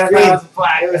 damn it! I thought it was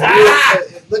black.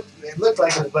 It looked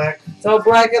like it was black. So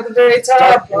black at the very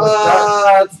top.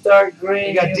 It's dark green.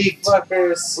 We got you deeked.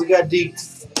 fuckers. We got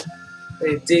deeked.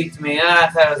 They deked me. I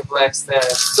thought it was black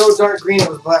status. So dark green it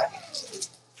was black.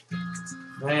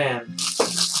 Man.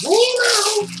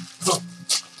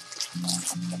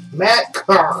 Matt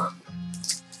Carr.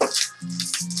 I'm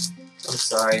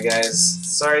sorry, guys.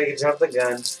 Sorry to jump the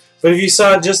gun. But if you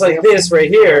saw it just like this right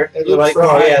here, you're like,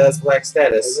 oh yeah, that's black I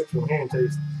status. looked from here until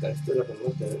I stood up and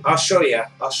looked at it. I'll show you.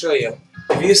 I'll show you.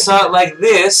 If you saw it like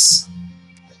this,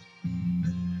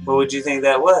 what would you think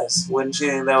that was? Wouldn't you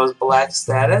think that was black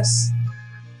status?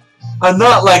 I'm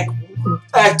not like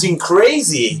acting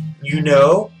crazy, you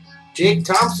know. Jake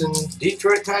Thompson,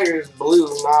 Detroit Tigers, blue.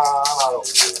 No.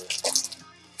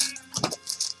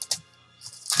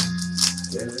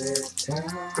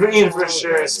 Green for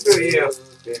sure. Screw you.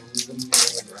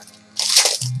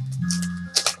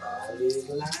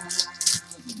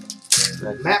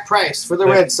 Matt Price for the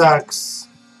Red Sox.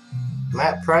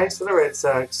 Matt Price for the Red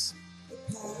Sox.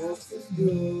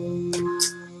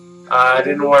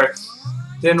 Didn't work.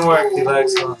 Didn't work,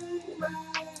 Deluxe.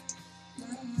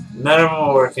 None of them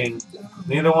are working.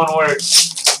 Neither one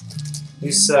works.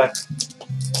 You suck.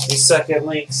 You suck at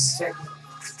links.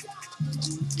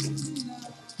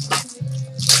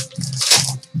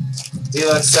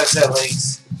 Deluxe sucks at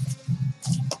links.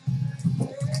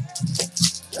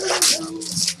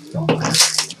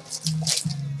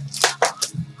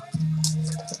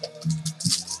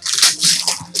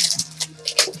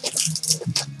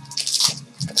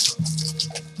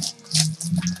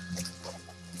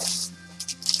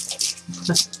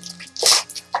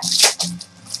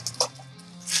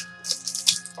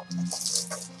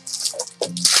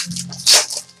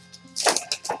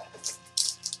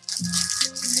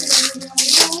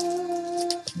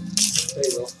 There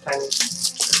you go. Tiny.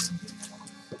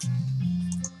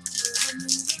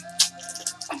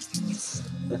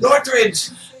 Northridge!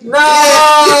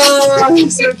 No! He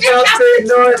switched out to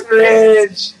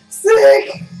Northridge!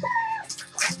 Sick!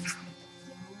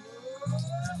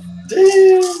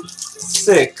 Damn!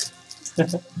 Sick.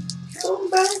 Come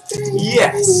back to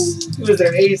Yes! He was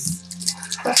their ace.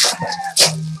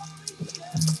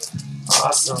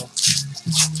 Awesome.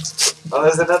 Oh,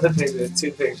 there's another picture.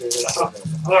 Two pictures. Oh,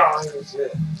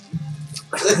 shit.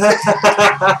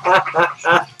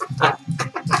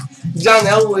 John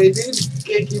Elway, dude.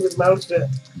 Can't keep his mouth shut.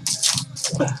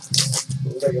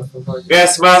 Yeah,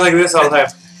 smile like this all the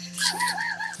time.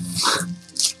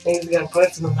 He's got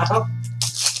punch in the mouth.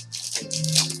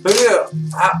 Look at you.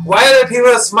 Why are there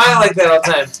people that smile like that all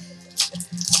the time?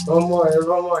 One more. There's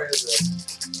one more. Is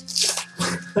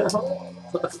there?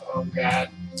 Oh, God.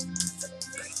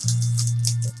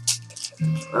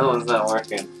 That one's not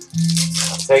working.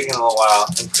 It's taking a little while.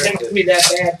 Can't be that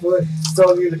bad, but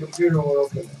told you the computer won't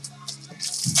open.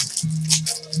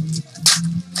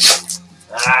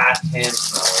 Hands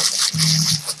not working.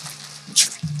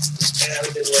 Yeah,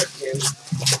 it didn't work, kid.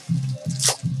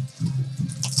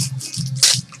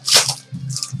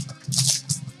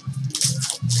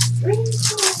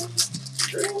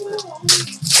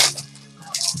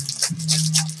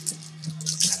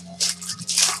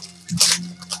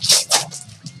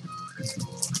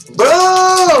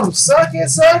 Boom! Suck it,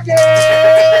 suck it!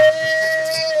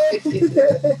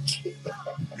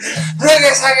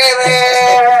 Suck it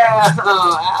there!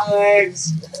 Oh, Alex!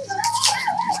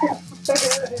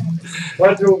 Why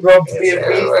don't you go up to be a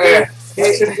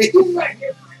beast?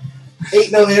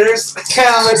 8 no hitters.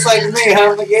 Kind of looks like me,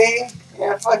 huh, McGee?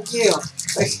 Yeah, fuck you.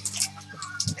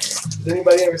 Has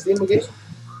anybody ever seen McGee?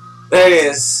 There he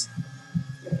is.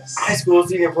 Yes. High school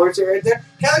senior portrait right there.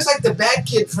 Kind of looks like the bad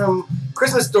kid from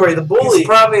Christmas Story, the bully. He's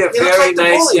probably a He looks very like the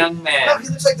nice bully. young No, man. he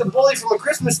looks like the bully from A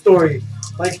Christmas Story.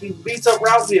 Like he beats up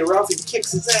Ralphie and Ralphie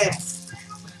kicks his ass.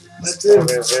 That's He's it.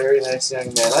 probably a very nice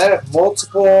young man. I have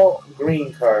multiple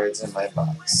green cards in my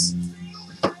box.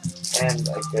 And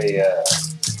like a,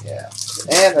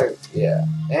 and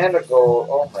a gold.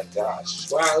 Oh my gosh.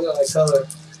 Wow, look at that color.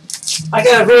 I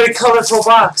got a very colorful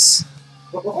box.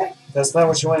 That's not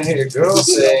what you want to hear your girl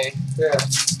say. Yeah.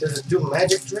 Does it do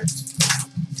magic tricks?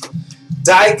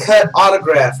 Die cut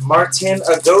autograph, Martin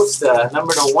Agosta,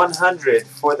 number to 100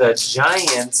 for the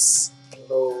Giants.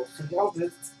 Hello.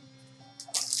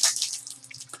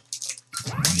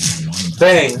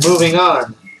 Bang, moving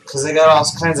on. Because I got all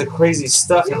kinds of crazy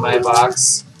stuff in my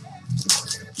box.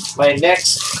 My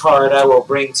next card I will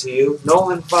bring to you,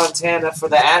 Nolan Fontana for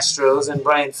the Astros and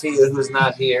Brian Fia, who's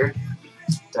not here.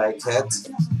 Die cut.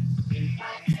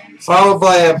 Followed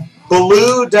by a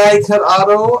blue die cut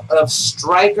auto of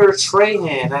Striker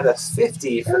Trahan at a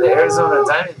 50 for the Arizona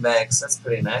Diamondbacks. That's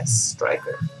pretty nice.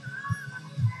 Striker.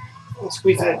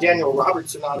 Squeeze in a Daniel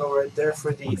Robertson auto right there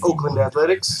for the Oakland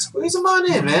Athletics. Squeeze him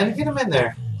on in, man. Get him in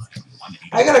there.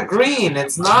 I got a green.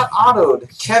 It's not autoed.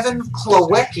 Kevin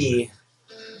Plawecki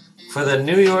for the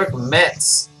New York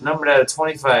Mets, numbered out of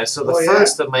 25. So the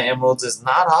first of my emeralds is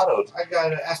not autoed. I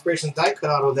got an Aspiration die cut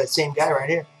auto of that same guy right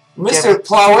here. Mr.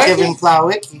 Plawecki. Kevin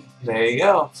Plawecki. There you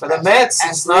go. For the Mets,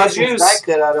 it's snajuice. Die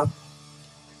cut auto.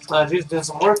 Snajuice doing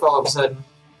some work all of a sudden.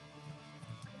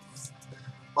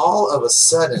 All of a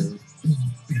sudden.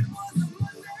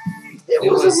 It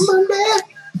was a Monday.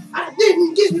 I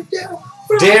didn't get it down.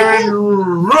 Darren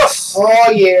Roof.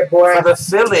 Oh, yeah, boy. For the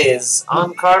Phillies.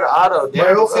 On-card auto.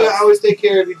 Hopefully I always take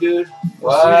care of you, dude.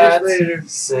 What? Later.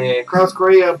 Sick. Carlos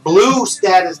Correa, blue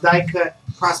status die cut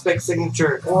prospect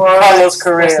signature. What? Carlos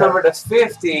Correa. That's number to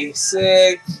 50.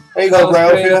 Sick. There you go,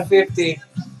 Briophia. 50.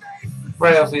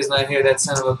 Briophia's not here, that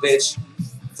son of a bitch.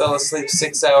 Fell asleep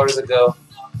 6 hours ago.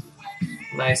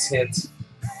 Nice hit.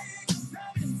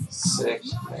 Sick,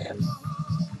 man.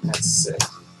 That's sick.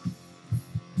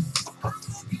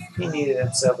 He needed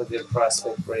himself a good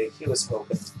prospect break. He was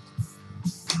hoping.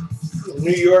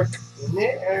 New York.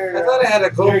 I thought I had a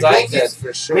gold die cut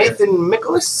for sure. Nathan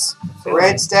Nicholas,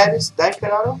 red status, die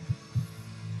cut auto.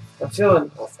 I'm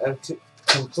feeling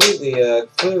completely,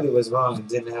 clearly was wrong and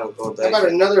didn't have a gold die How about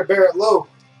cut. another Barrett Low?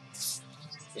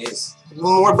 Jeez.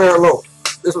 One more Barrett Low.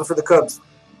 This one's for the Cubs.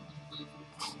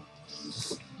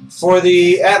 For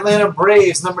the Atlanta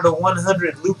Braves, number to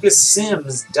 100, Lucas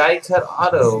Sims, die cut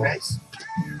auto. Nice.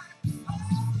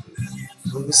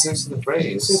 Lucas Sims for the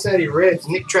Braves. Cincinnati Reds,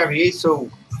 Nick Travieso.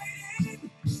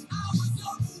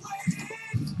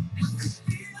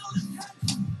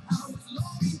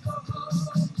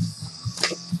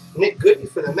 Nick Goody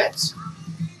for the Mets.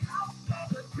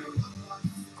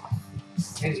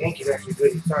 His Yankees actually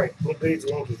Goody. Sorry, Nick Goody's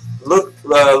the Yankees. Luke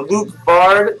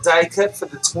Bard, die cut for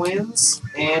the Twins.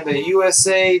 And a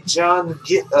USA John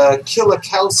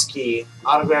Kilikowski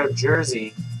autographed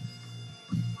jersey.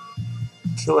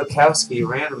 Kilikowski,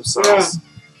 random source.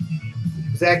 Yeah.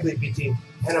 Exactly, BT.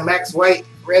 And a Max White,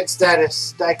 red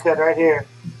status, die cut right here.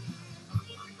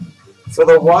 For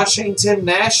the Washington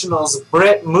Nationals,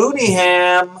 Brett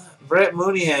Mooneyham. Brett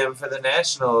Mooneyham for the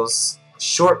Nationals.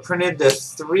 Short printed to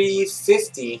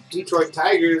 350. Detroit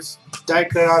Tigers, die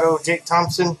cut auto, Jake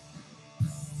Thompson.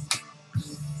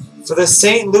 For the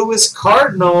St. Louis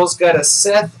Cardinals, got a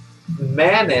Seth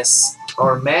Manis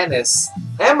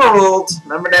Emerald,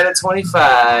 numbered out of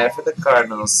 25 for the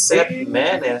Cardinals. Seth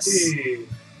Manis.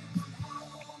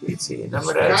 BT,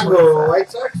 numbered out of 25. Chicago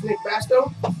White Sox, Nick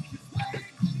Basto.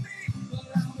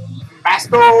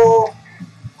 Basto.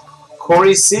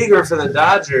 Corey Seager for the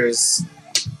Dodgers.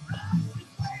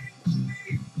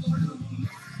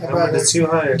 Number to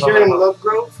 200. Kieran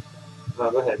Lovegrove.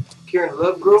 No, go ahead. Kieran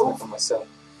Lovegrove. For myself.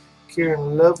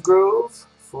 Kieran Lovegrove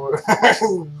for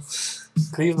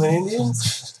Cleveland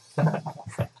Indians.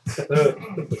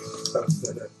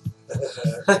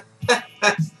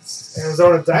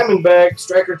 Arizona Diamondback,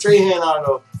 Striker Trahan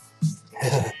auto.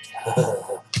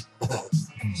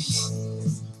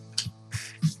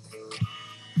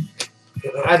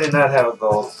 I did not have a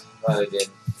gold. No, I did.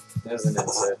 That was an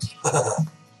insert.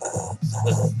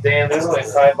 Damn, there's only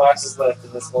 5 boxes left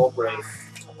in this whole break.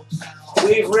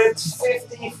 We've ripped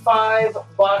 55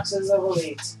 boxes of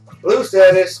Elite. Blue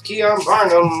status, Keon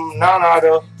Barnum,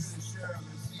 non-auto.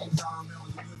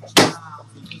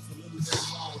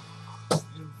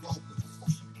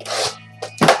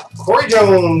 Corey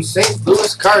Jones, St.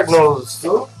 Louis Cardinals.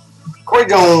 Corey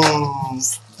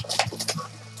Jones.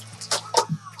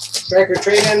 Striker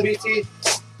Trahan, BT.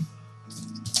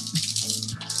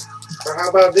 Or how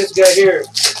about this guy here?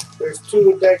 There's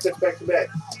 2 die cuts back to back.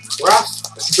 Ross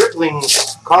Stripling,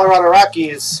 Colorado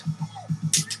Rockies.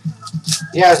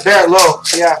 Yeah, it's Barrett Low.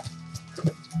 Yeah.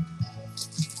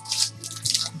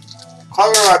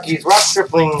 Colorado Rockies, Ross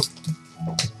Stripling.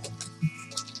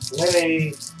 And then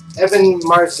a Evan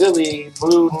Marzilli,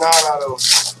 blue non-auto.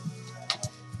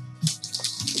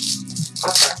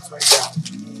 Right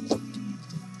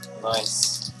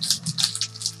Nice.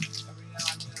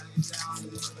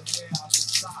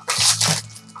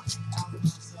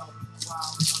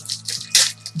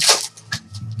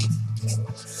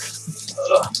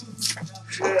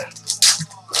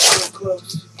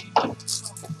 Close.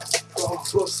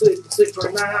 Go sleep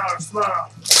for 9 hours tomorrow.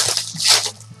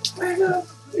 Wake up,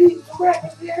 eat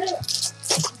breakfast, yeah.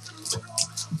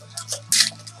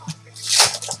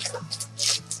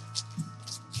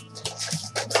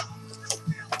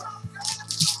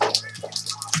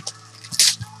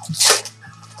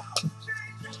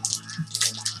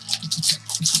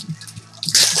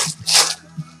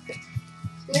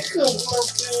 Here comes my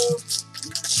dude.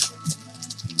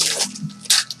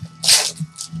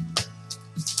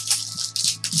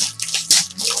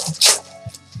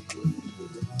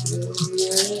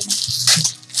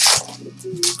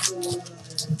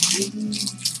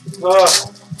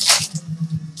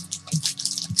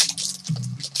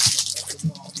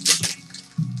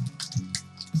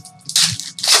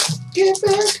 Get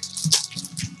back!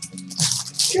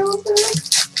 Go back!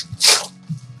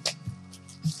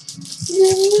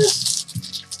 Yeah.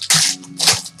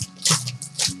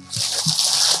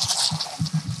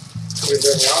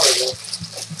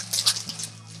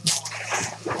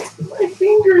 My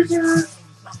fingers hurt.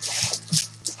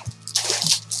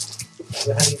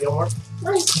 How do you go more?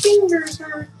 My fingers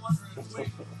hurt.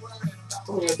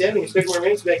 Oh, you're dead. You took more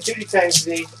minutes back 50 times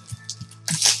today.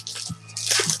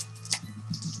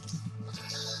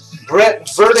 Brett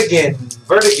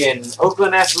Vertigan,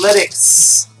 Oakland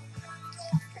Athletics.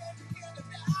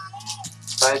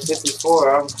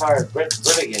 554 on card. Brett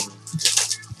Vertigan.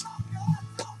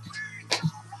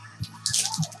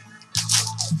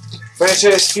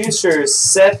 Franchise Futures,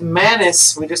 Seth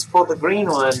Manis. We just pulled the green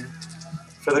one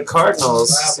for the Cardinals.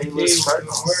 Wow, St. Louis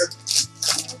Cardinals.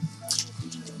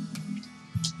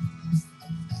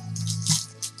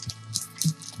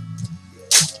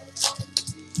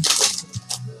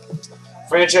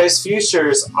 Franchise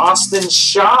Futures, Austin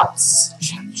Shots.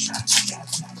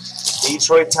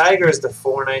 Detroit Tigers to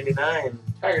 499.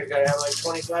 Tigers gotta have like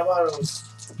 25 autos.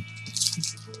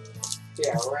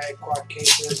 Yeah, right. Quad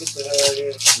cases. Get the hell out of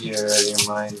here. You're out of your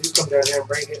mind. You come down here and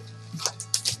break it.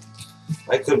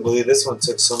 I couldn't believe this one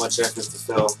took so much effort to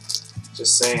fill.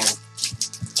 Just saying.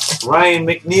 Ryan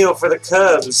McNeil for the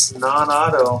Cubs,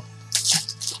 non-auto.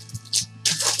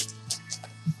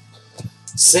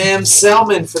 Sam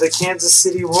Selman for the Kansas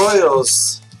City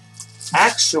Royals,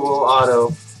 actual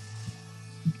auto.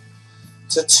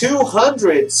 To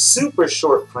 200, super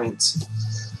short print.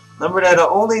 Numbered out of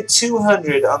only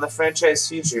 200 on the franchise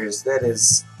futures. That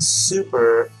is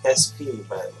super SP,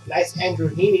 by the way. Nice Andrew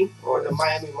Heaney or the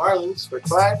Miami Marlins for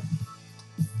Clyde.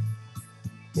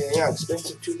 Yeah,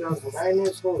 expensive 2009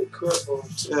 is. Holy crap.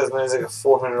 Yeah, it's like a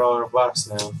 $400 box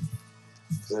now.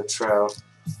 For the Trout.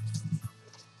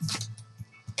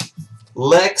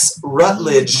 Lex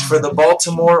Rutledge for the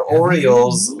Baltimore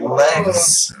Orioles.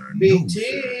 Lex.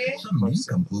 BT.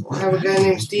 I have a guy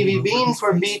named Stevie Bean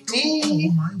for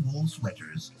BT.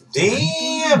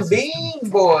 Damn, Bean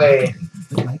Boy.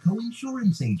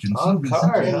 On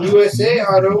card. And USA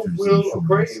Auto will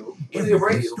break you.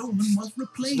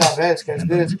 Not bad, it's kind of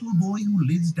good.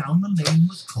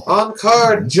 On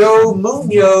card, Joe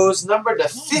Munoz, number to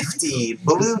 50.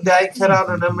 Blue die cutout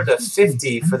on number to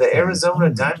 50 for the Arizona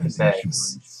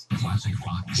Diamondbacks.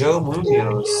 Joe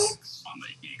Munoz.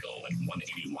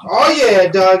 Oh yeah,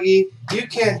 doggy. You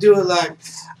can't do it like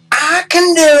I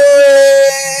can do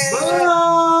it.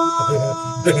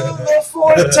 The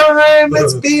fourth time,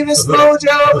 it's Beavis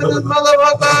Mojo with his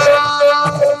motherfucker.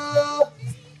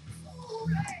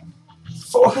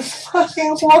 Fourth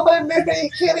fucking one. Are you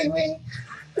kidding me?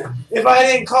 If I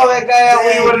didn't call that guy out,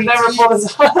 we would have never pulled his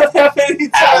out that many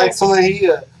times.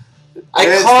 I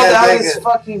called out his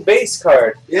fucking base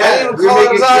card. Yeah, I didn't even call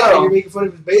it his auto. You're making fun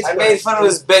of his base I made fun of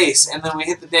his base, and then we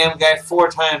hit the damn guy 4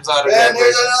 times auto. And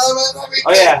here's another one.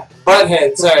 Oh yeah,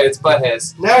 Butthead. Sorry, it's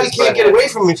Buttheads. Now he can't get away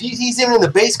from it. He's even in the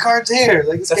base cards here.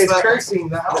 Like this guy's cursing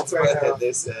the house right now.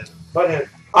 They said. Butthead.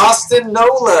 Austin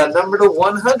Nola, number to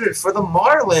 100 for the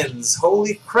Marlins.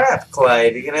 Holy crap,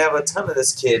 Clyde. You're going to have a ton of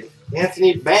this kid.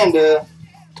 Anthony Banda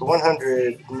to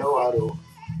 100. No auto.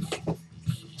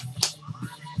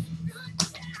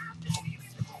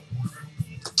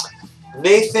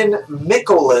 Nathan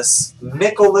Mikolas.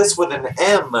 Mikolas with an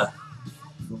M.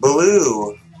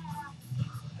 Blue.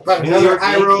 How about New another York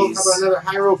Hyro? Yankees. How about another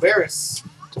Hyro Barris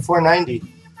to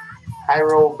 490?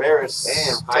 Hyro Barris.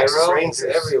 Damn, Texas Hyro is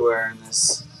Rangers. everywhere in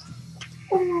this.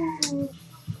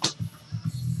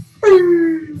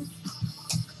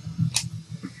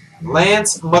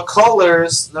 Lance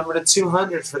McCullers, number to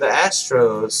 200 for the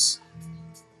Astros.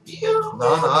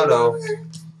 Non-auto.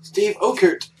 Steve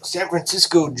Okert, San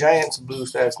Francisco Giants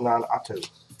Blues. That's non-auto.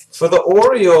 For the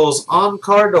Orioles, on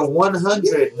card to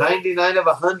 100, 99 of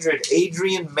 100,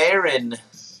 Adrian Marin.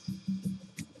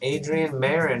 Adrian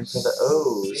Marin for the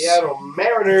O's. Seattle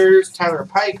Mariners, Tyler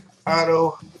Pike,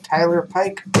 auto. Tyler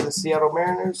Pike for the Seattle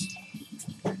Mariners.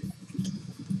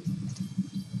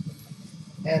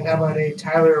 And how about a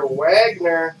Tyler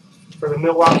Wagner for the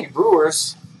Milwaukee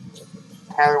Brewers?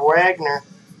 Tyler Wagner,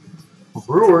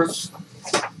 Brewers.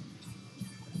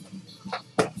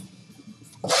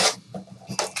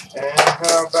 And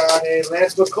how about a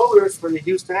Lance McCullers for the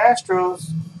Houston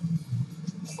Astros?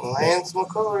 Lance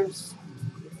McCullers.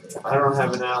 I don't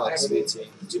have an Alex, BT.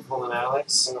 Did you pull an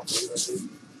Alex?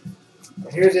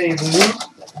 Here's a Luke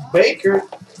Baker,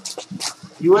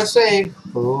 USA.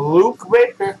 Luke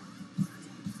Baker.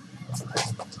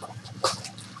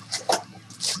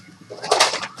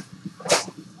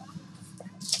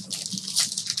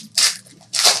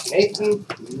 Nathan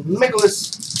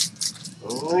Nicholas,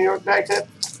 New York die cut,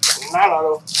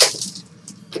 non-auto.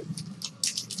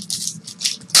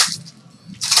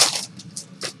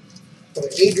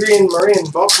 Adrian Marin,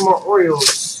 Baltimore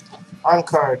Orioles, on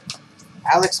card.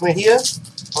 Alex Mejia,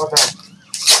 hold on.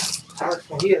 Alex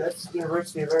Mejia, that's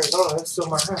University of Arizona, that's still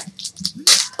my high.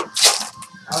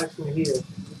 Alex Mejia.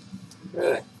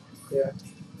 Really? Yeah.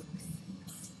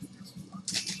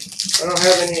 I don't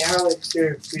have any Alex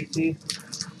here, BT.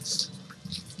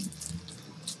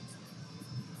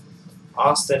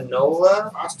 Austin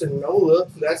Nola. Austin Nola,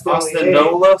 that's the Austin only A.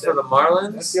 Nola for the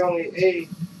Marlins. That's the only A.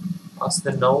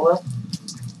 Austin Nola.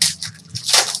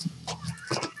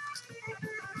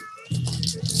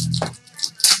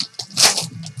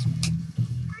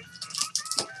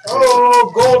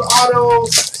 Oh, gold auto,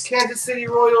 Kansas City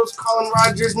Royals, Colin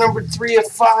Rogers, number 3 of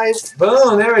 5.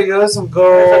 Boom, there we go. Some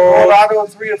Gold gold. auto,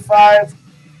 3 of 5.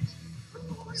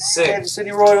 Sick. Kansas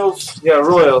City Royals. Yeah,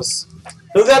 Royals.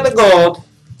 Who got the gold?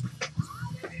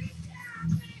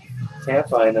 Can't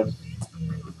find him.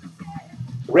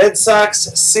 Red Sox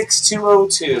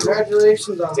 6202.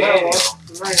 Congratulations on Daniel. that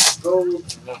one. Nice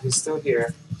gold. No, he's still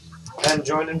here. And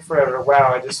joining forever.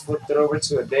 Wow, I just flipped it over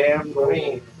to a damn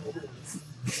green.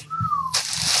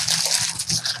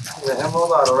 The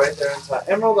Emerald Auto right there on top.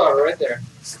 Emerald Auto right there.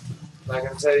 Not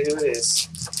gonna tell you who it is.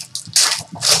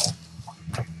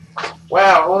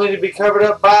 Wow, only to be covered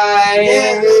up by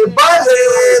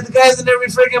Butthead. The guy's in every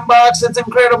freaking box. That's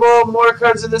incredible. More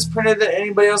cards in this printed than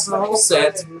anybody else in the whole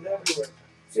set. See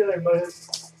you later, buddy.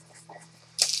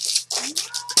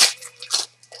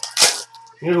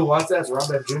 You know who wants that? It's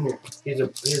Rob F. Jr. His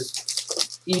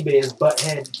eBay is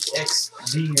Butthead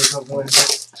XD or something like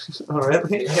that. Oh,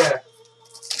 really? Yeah.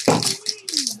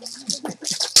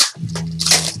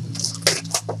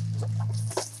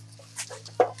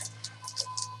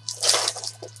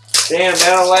 Damn,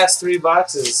 now the last 3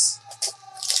 boxes.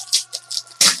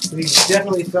 We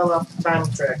definitely fell off the time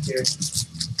track here.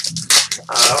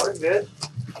 We're good.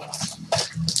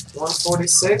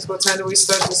 146. What time did we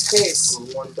start this case?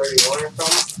 131 or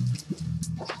something.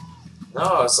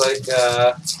 No, it's like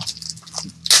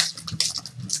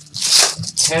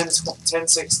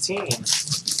 10:16.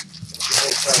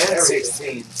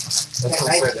 10:16. That's when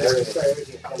we start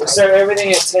everything. We start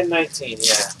everything at 10:19.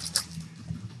 Yeah.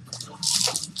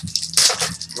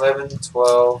 11,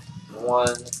 12,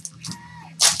 1,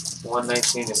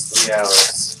 1:19 is 3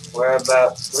 hours. We're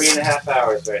about 3.5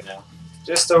 hours right now.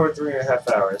 Just over 3.5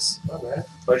 hours. Not bad.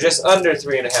 Or just under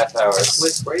 3.5 hours.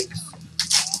 With breaks.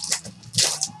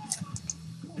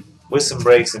 With some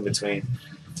breaks in between.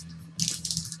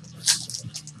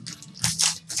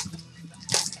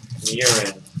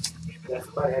 Urine. That's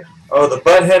Butthead. Oh, the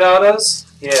Butthead autos?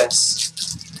 Yes.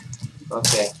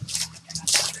 Okay.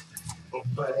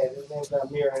 Butthead. His name's not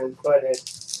Mirren, it's Butthead.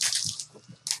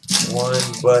 One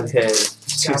Butthead.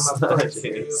 Two Got my first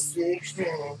snajuice.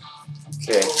 16.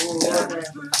 Okay.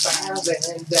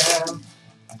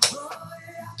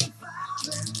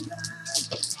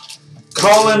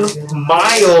 Colin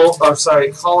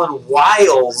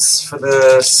Wiles for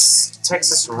the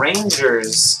Texas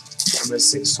Rangers. Number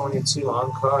 622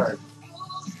 on card.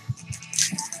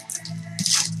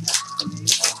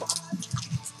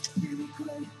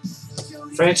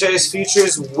 Franchise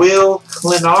Futures Will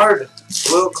Clenard.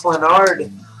 Will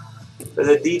Clenard for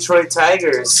the Detroit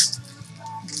Tigers.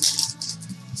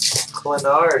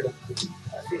 Clenard.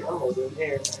 I see Elmo in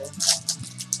here, man.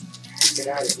 Get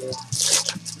out of here.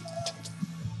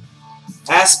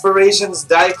 Aspirations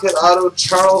die cut auto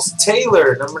Charles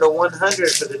Taylor, number to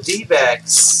 100 for the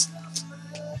D-backs.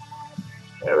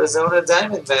 Arizona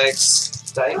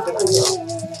Diamondbacks. Die cut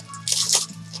auto.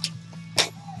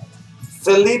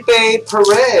 Felipe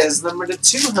Perez, number to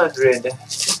 200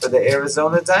 for the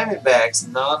Arizona Diamondbacks,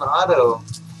 non-auto.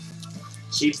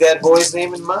 Keep that boy's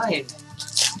name in mind.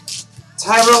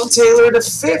 Tyrone Taylor to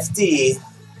 50,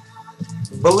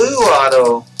 blue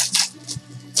auto.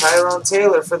 Tyrone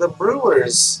Taylor for the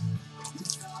Brewers.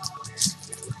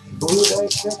 Blue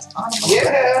dice,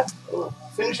 Yeah. Oh,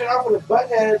 finishing off with a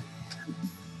butthead.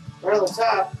 Right on the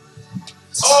top.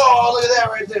 Oh, look at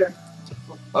that right there.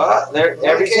 There,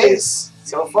 every case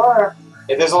so far.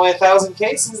 If there's only 1,000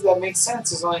 cases, that makes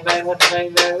sense. There's only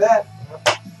 999 of that.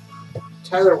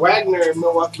 Tyler Wagner,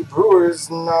 Milwaukee Brewers,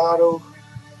 non-auto.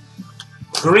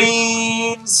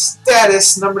 Green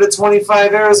status, number to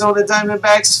 25, Arizona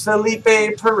Diamondbacks,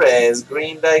 Felipe Perez.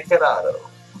 Green die cut auto.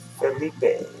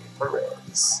 Felipe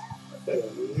Perez.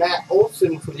 Matt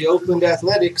Olson for the Oakland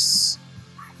Athletics.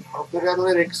 Oakland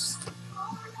Athletics.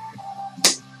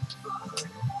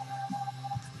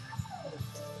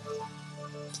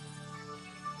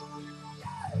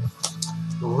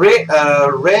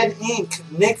 Red ink,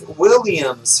 Nick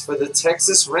Williams for the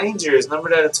Texas Rangers,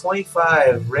 numbered out of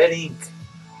 25. Red ink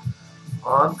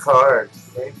on card.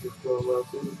 Rangers going well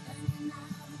too.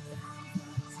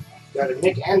 Got a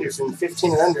Nick Anderson,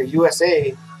 15 and under,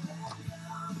 USA.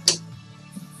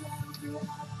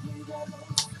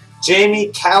 Jamie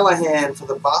Callahan for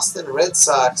the Boston Red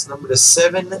Sox, number to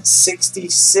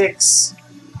 766.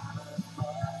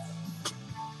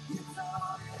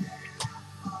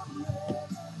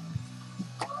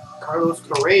 Carlos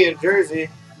Correa, jersey.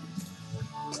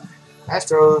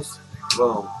 Astros.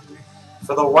 Boom.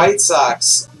 For the White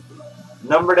Sox,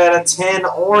 numbered out of 10,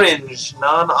 orange,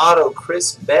 non-auto,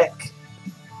 Chris Beck.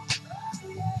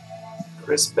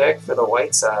 Chris Beck for the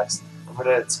White Sox, numbered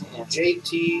out of 10.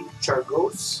 JT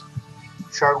Chargois.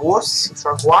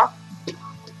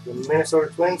 The Minnesota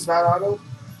Twins, not auto.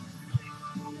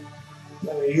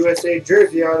 Got a USA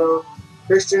jersey auto.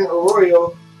 Christian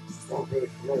Arroyo. I'm really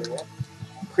familiar with that.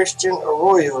 Christian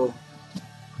Arroyo.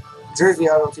 Jersey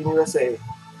auto, Team USA.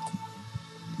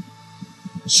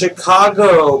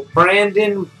 Chicago,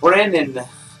 Brandon Brennan.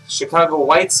 Chicago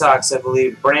White Sox, I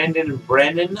believe. Brandon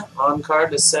Brennan on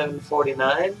card to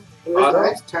 749.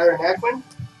 Nice. Tyler Naquin.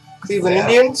 Cleveland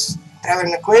Indians. Tyler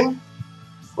Naquin.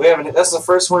 We haven't. That's the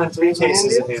first one in 3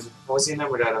 cases of Indians? him. What's he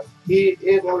numbered out of? He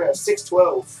is numbered at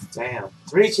 612. Damn.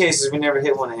 3 cases, we never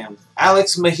hit one of him.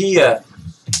 Alex Mejia.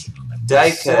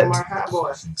 Die cut. My hot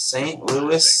boy. St.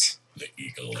 Louis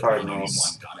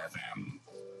Cardinals.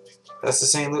 That's the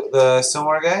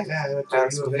Somar guy? Yeah,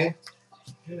 that's U of A.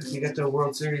 He got the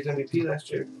World Series MVP last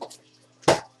year.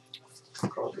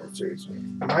 World Series.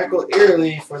 Michael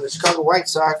Early for the Chicago White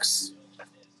Sox.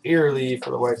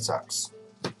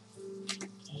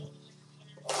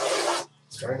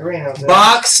 Starting to rain out there.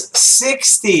 Box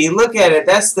 60. Look at it.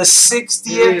 That's the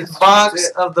 60th box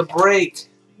of the break.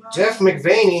 Jeff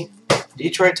McVaney.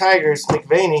 Detroit Tigers.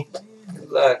 McVaney.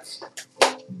 Good luck.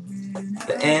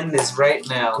 The end is right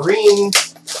now. Green.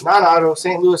 Non-auto.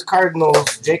 St. Louis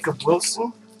Cardinals. Jacob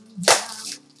Wilson.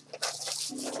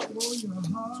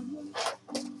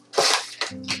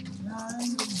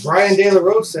 Brian De La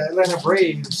Rosa. Atlanta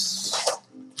Braves.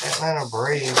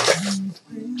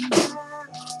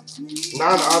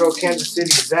 Non-auto Kansas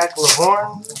City. Zach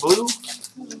Laverne. Blue.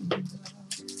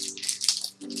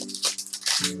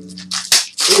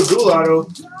 Dual auto.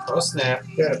 Oh, snap.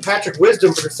 Got a Patrick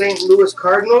Wisdom for the St. Louis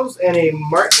Cardinals and a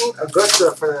Martin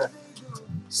Augusta for the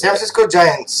San Francisco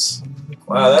Giants.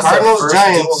 Wow, that's Cardinals, the first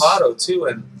Giants. dual auto, too,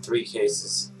 in 3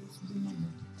 cases.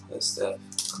 That's the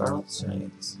Cardinals,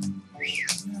 Giants.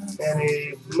 And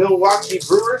a Milwaukee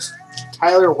Brewers,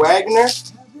 Tyler Wagner.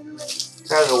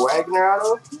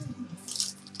 Auto.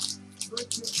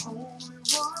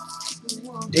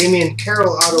 Damian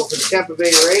Carroll auto for the Tampa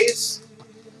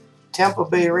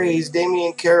Bay Rays.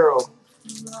 Damian Carroll.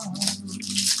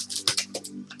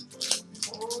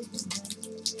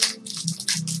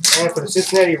 And for the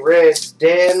Cincinnati Reds,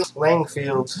 Dan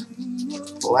Langfield.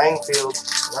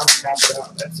 I'm tapped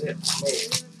out. That's it.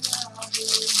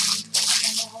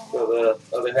 So the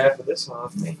other half of this one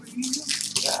with me.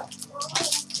 Yeah.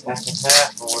 Half and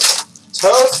half more.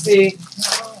 Toasty!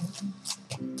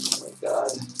 Oh my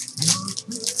god.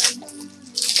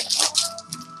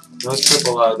 No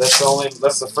triple auto.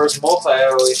 That's the first multi I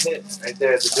always hit. Right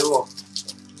there at the duel.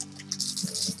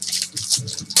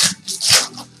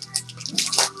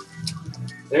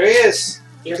 There he is.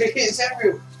 He is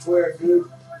everywhere, dude.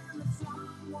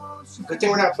 Good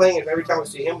thing we're not playing it. Every time we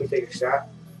see him, we take a shot.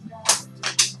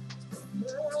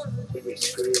 We'd be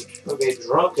screwed. We'll be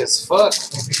drunk as fuck.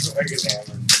 We'd be fucking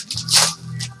hammered.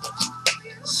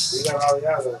 You got all the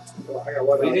other. I got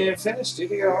one. We didn't finish,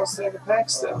 dude. You got a whole stack of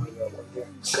packs still.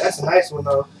 That's a nice one,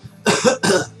 though.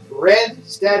 Red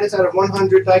status out of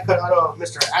 100 die cut auto of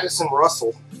Mr. Addison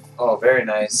Russell. Oh, very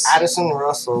nice. Addison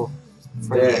Russell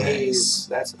for Very the nice. A's.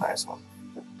 That's a nice one.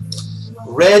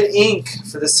 Red ink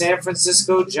for the San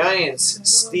Francisco Giants,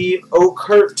 Steve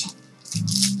Okert.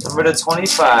 Number to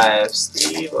 25,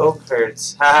 Steve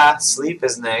Okert. Haha, Sleep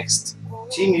is next.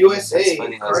 Team USA, That's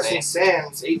funny, Carson Jose.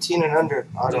 Sands, 18 and under.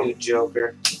 Auto. You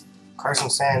joker. Carson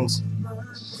Sands.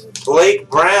 Blake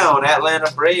Brown,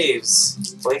 Atlanta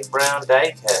Braves. Blake Brown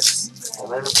die cuts.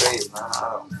 Atlanta Braves,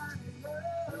 wow.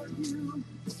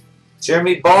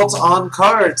 Jeremy Balt on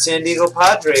card, San Diego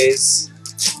Padres.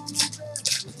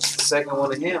 Second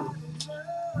one of him.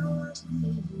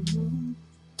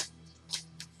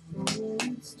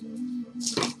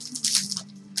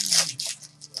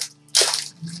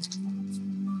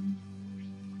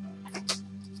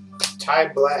 Ty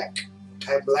Black.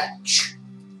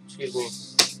 Excuse me.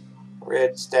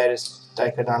 Red status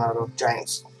die cut on auto.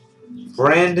 Giants.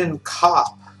 Brandon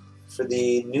Kopp for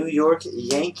the New York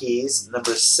Yankees,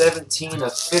 number 17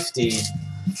 of 50.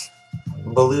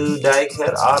 Blue die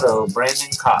cut auto, Brandon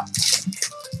Kopp.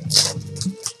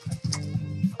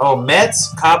 Oh,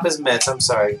 Mets? Kopp is Mets. I'm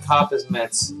sorry. Kopp is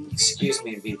Mets. Excuse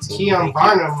me, VT. Keon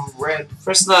Barnum, red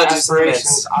First not just the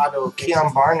aspirations Mets. auto.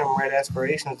 Keon Barnum, red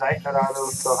aspirations die cut auto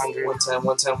to 100. One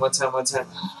time.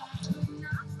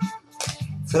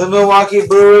 For the Milwaukee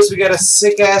Brewers, we got a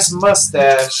sick-ass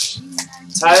mustache.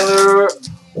 Tyler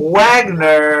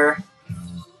Wagner.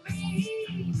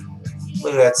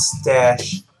 Look at that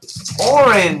stash.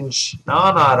 Orange.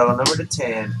 Non-auto, number to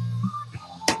 10.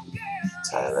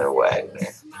 Tyler Wagner.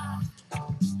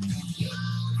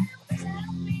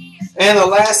 And the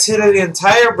last hit of the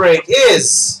entire break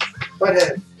is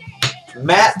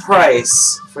Matt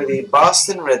Price for the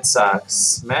Boston Red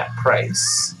Sox. Matt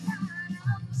Price.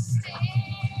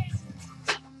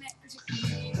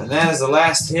 And that is the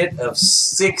last hit of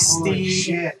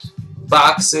 60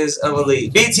 boxes of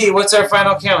Elite. BT, what's our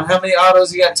final count? How many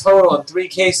autos you got total in 3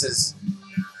 cases?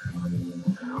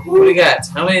 What do you got?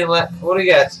 How many left? What do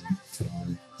you got?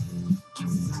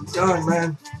 Done,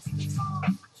 man.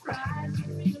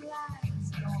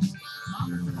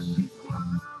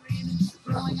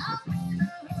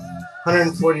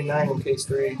 $149 in case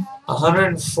 3.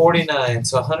 149.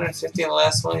 So 150 in the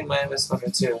last one. You might have missed 1 or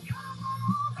 2.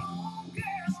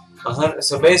 100.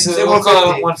 So basically, we'll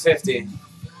call it 150.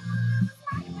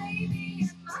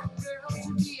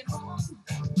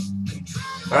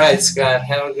 All right, Scott.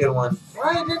 Have a good one.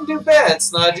 Well, you didn't do bad,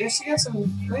 snajuice. You got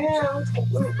some. Yeah,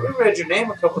 we read your name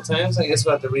a couple times. I guess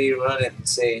we'll have to rerun it and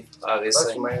see. Obviously,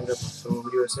 Plus, you might end up with some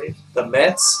USA. the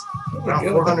Mets. Around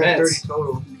Good with the 430 Mets.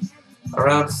 total.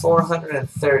 Around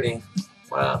 430.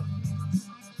 Wow.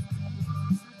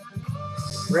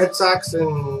 Red Sox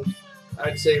and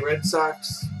I'd say Red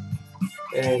Sox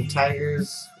and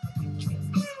Tigers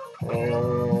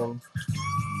and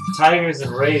Tigers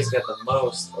and Rays got the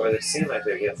most, or they seem like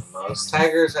they're getting the most.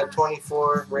 Tigers at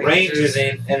 24. Rangers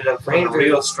ended up playing Rangers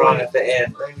real strong at the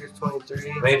end. Rangers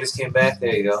 23. Rangers came back.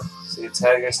 There you go. See,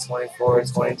 Tigers 24,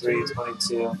 23,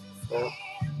 22. Yeah,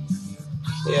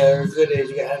 they're good age.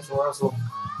 You got Addison Russell.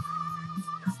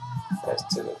 That's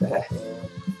to the back.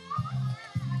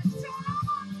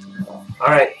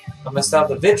 Alright, I'm going to stop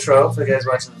the vitro for you guys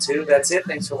watching the tube. That's it.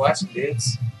 Thanks for watching,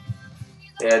 dudes.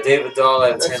 Yeah, David Dahl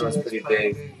at 10 was pretty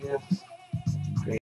big. Yeah.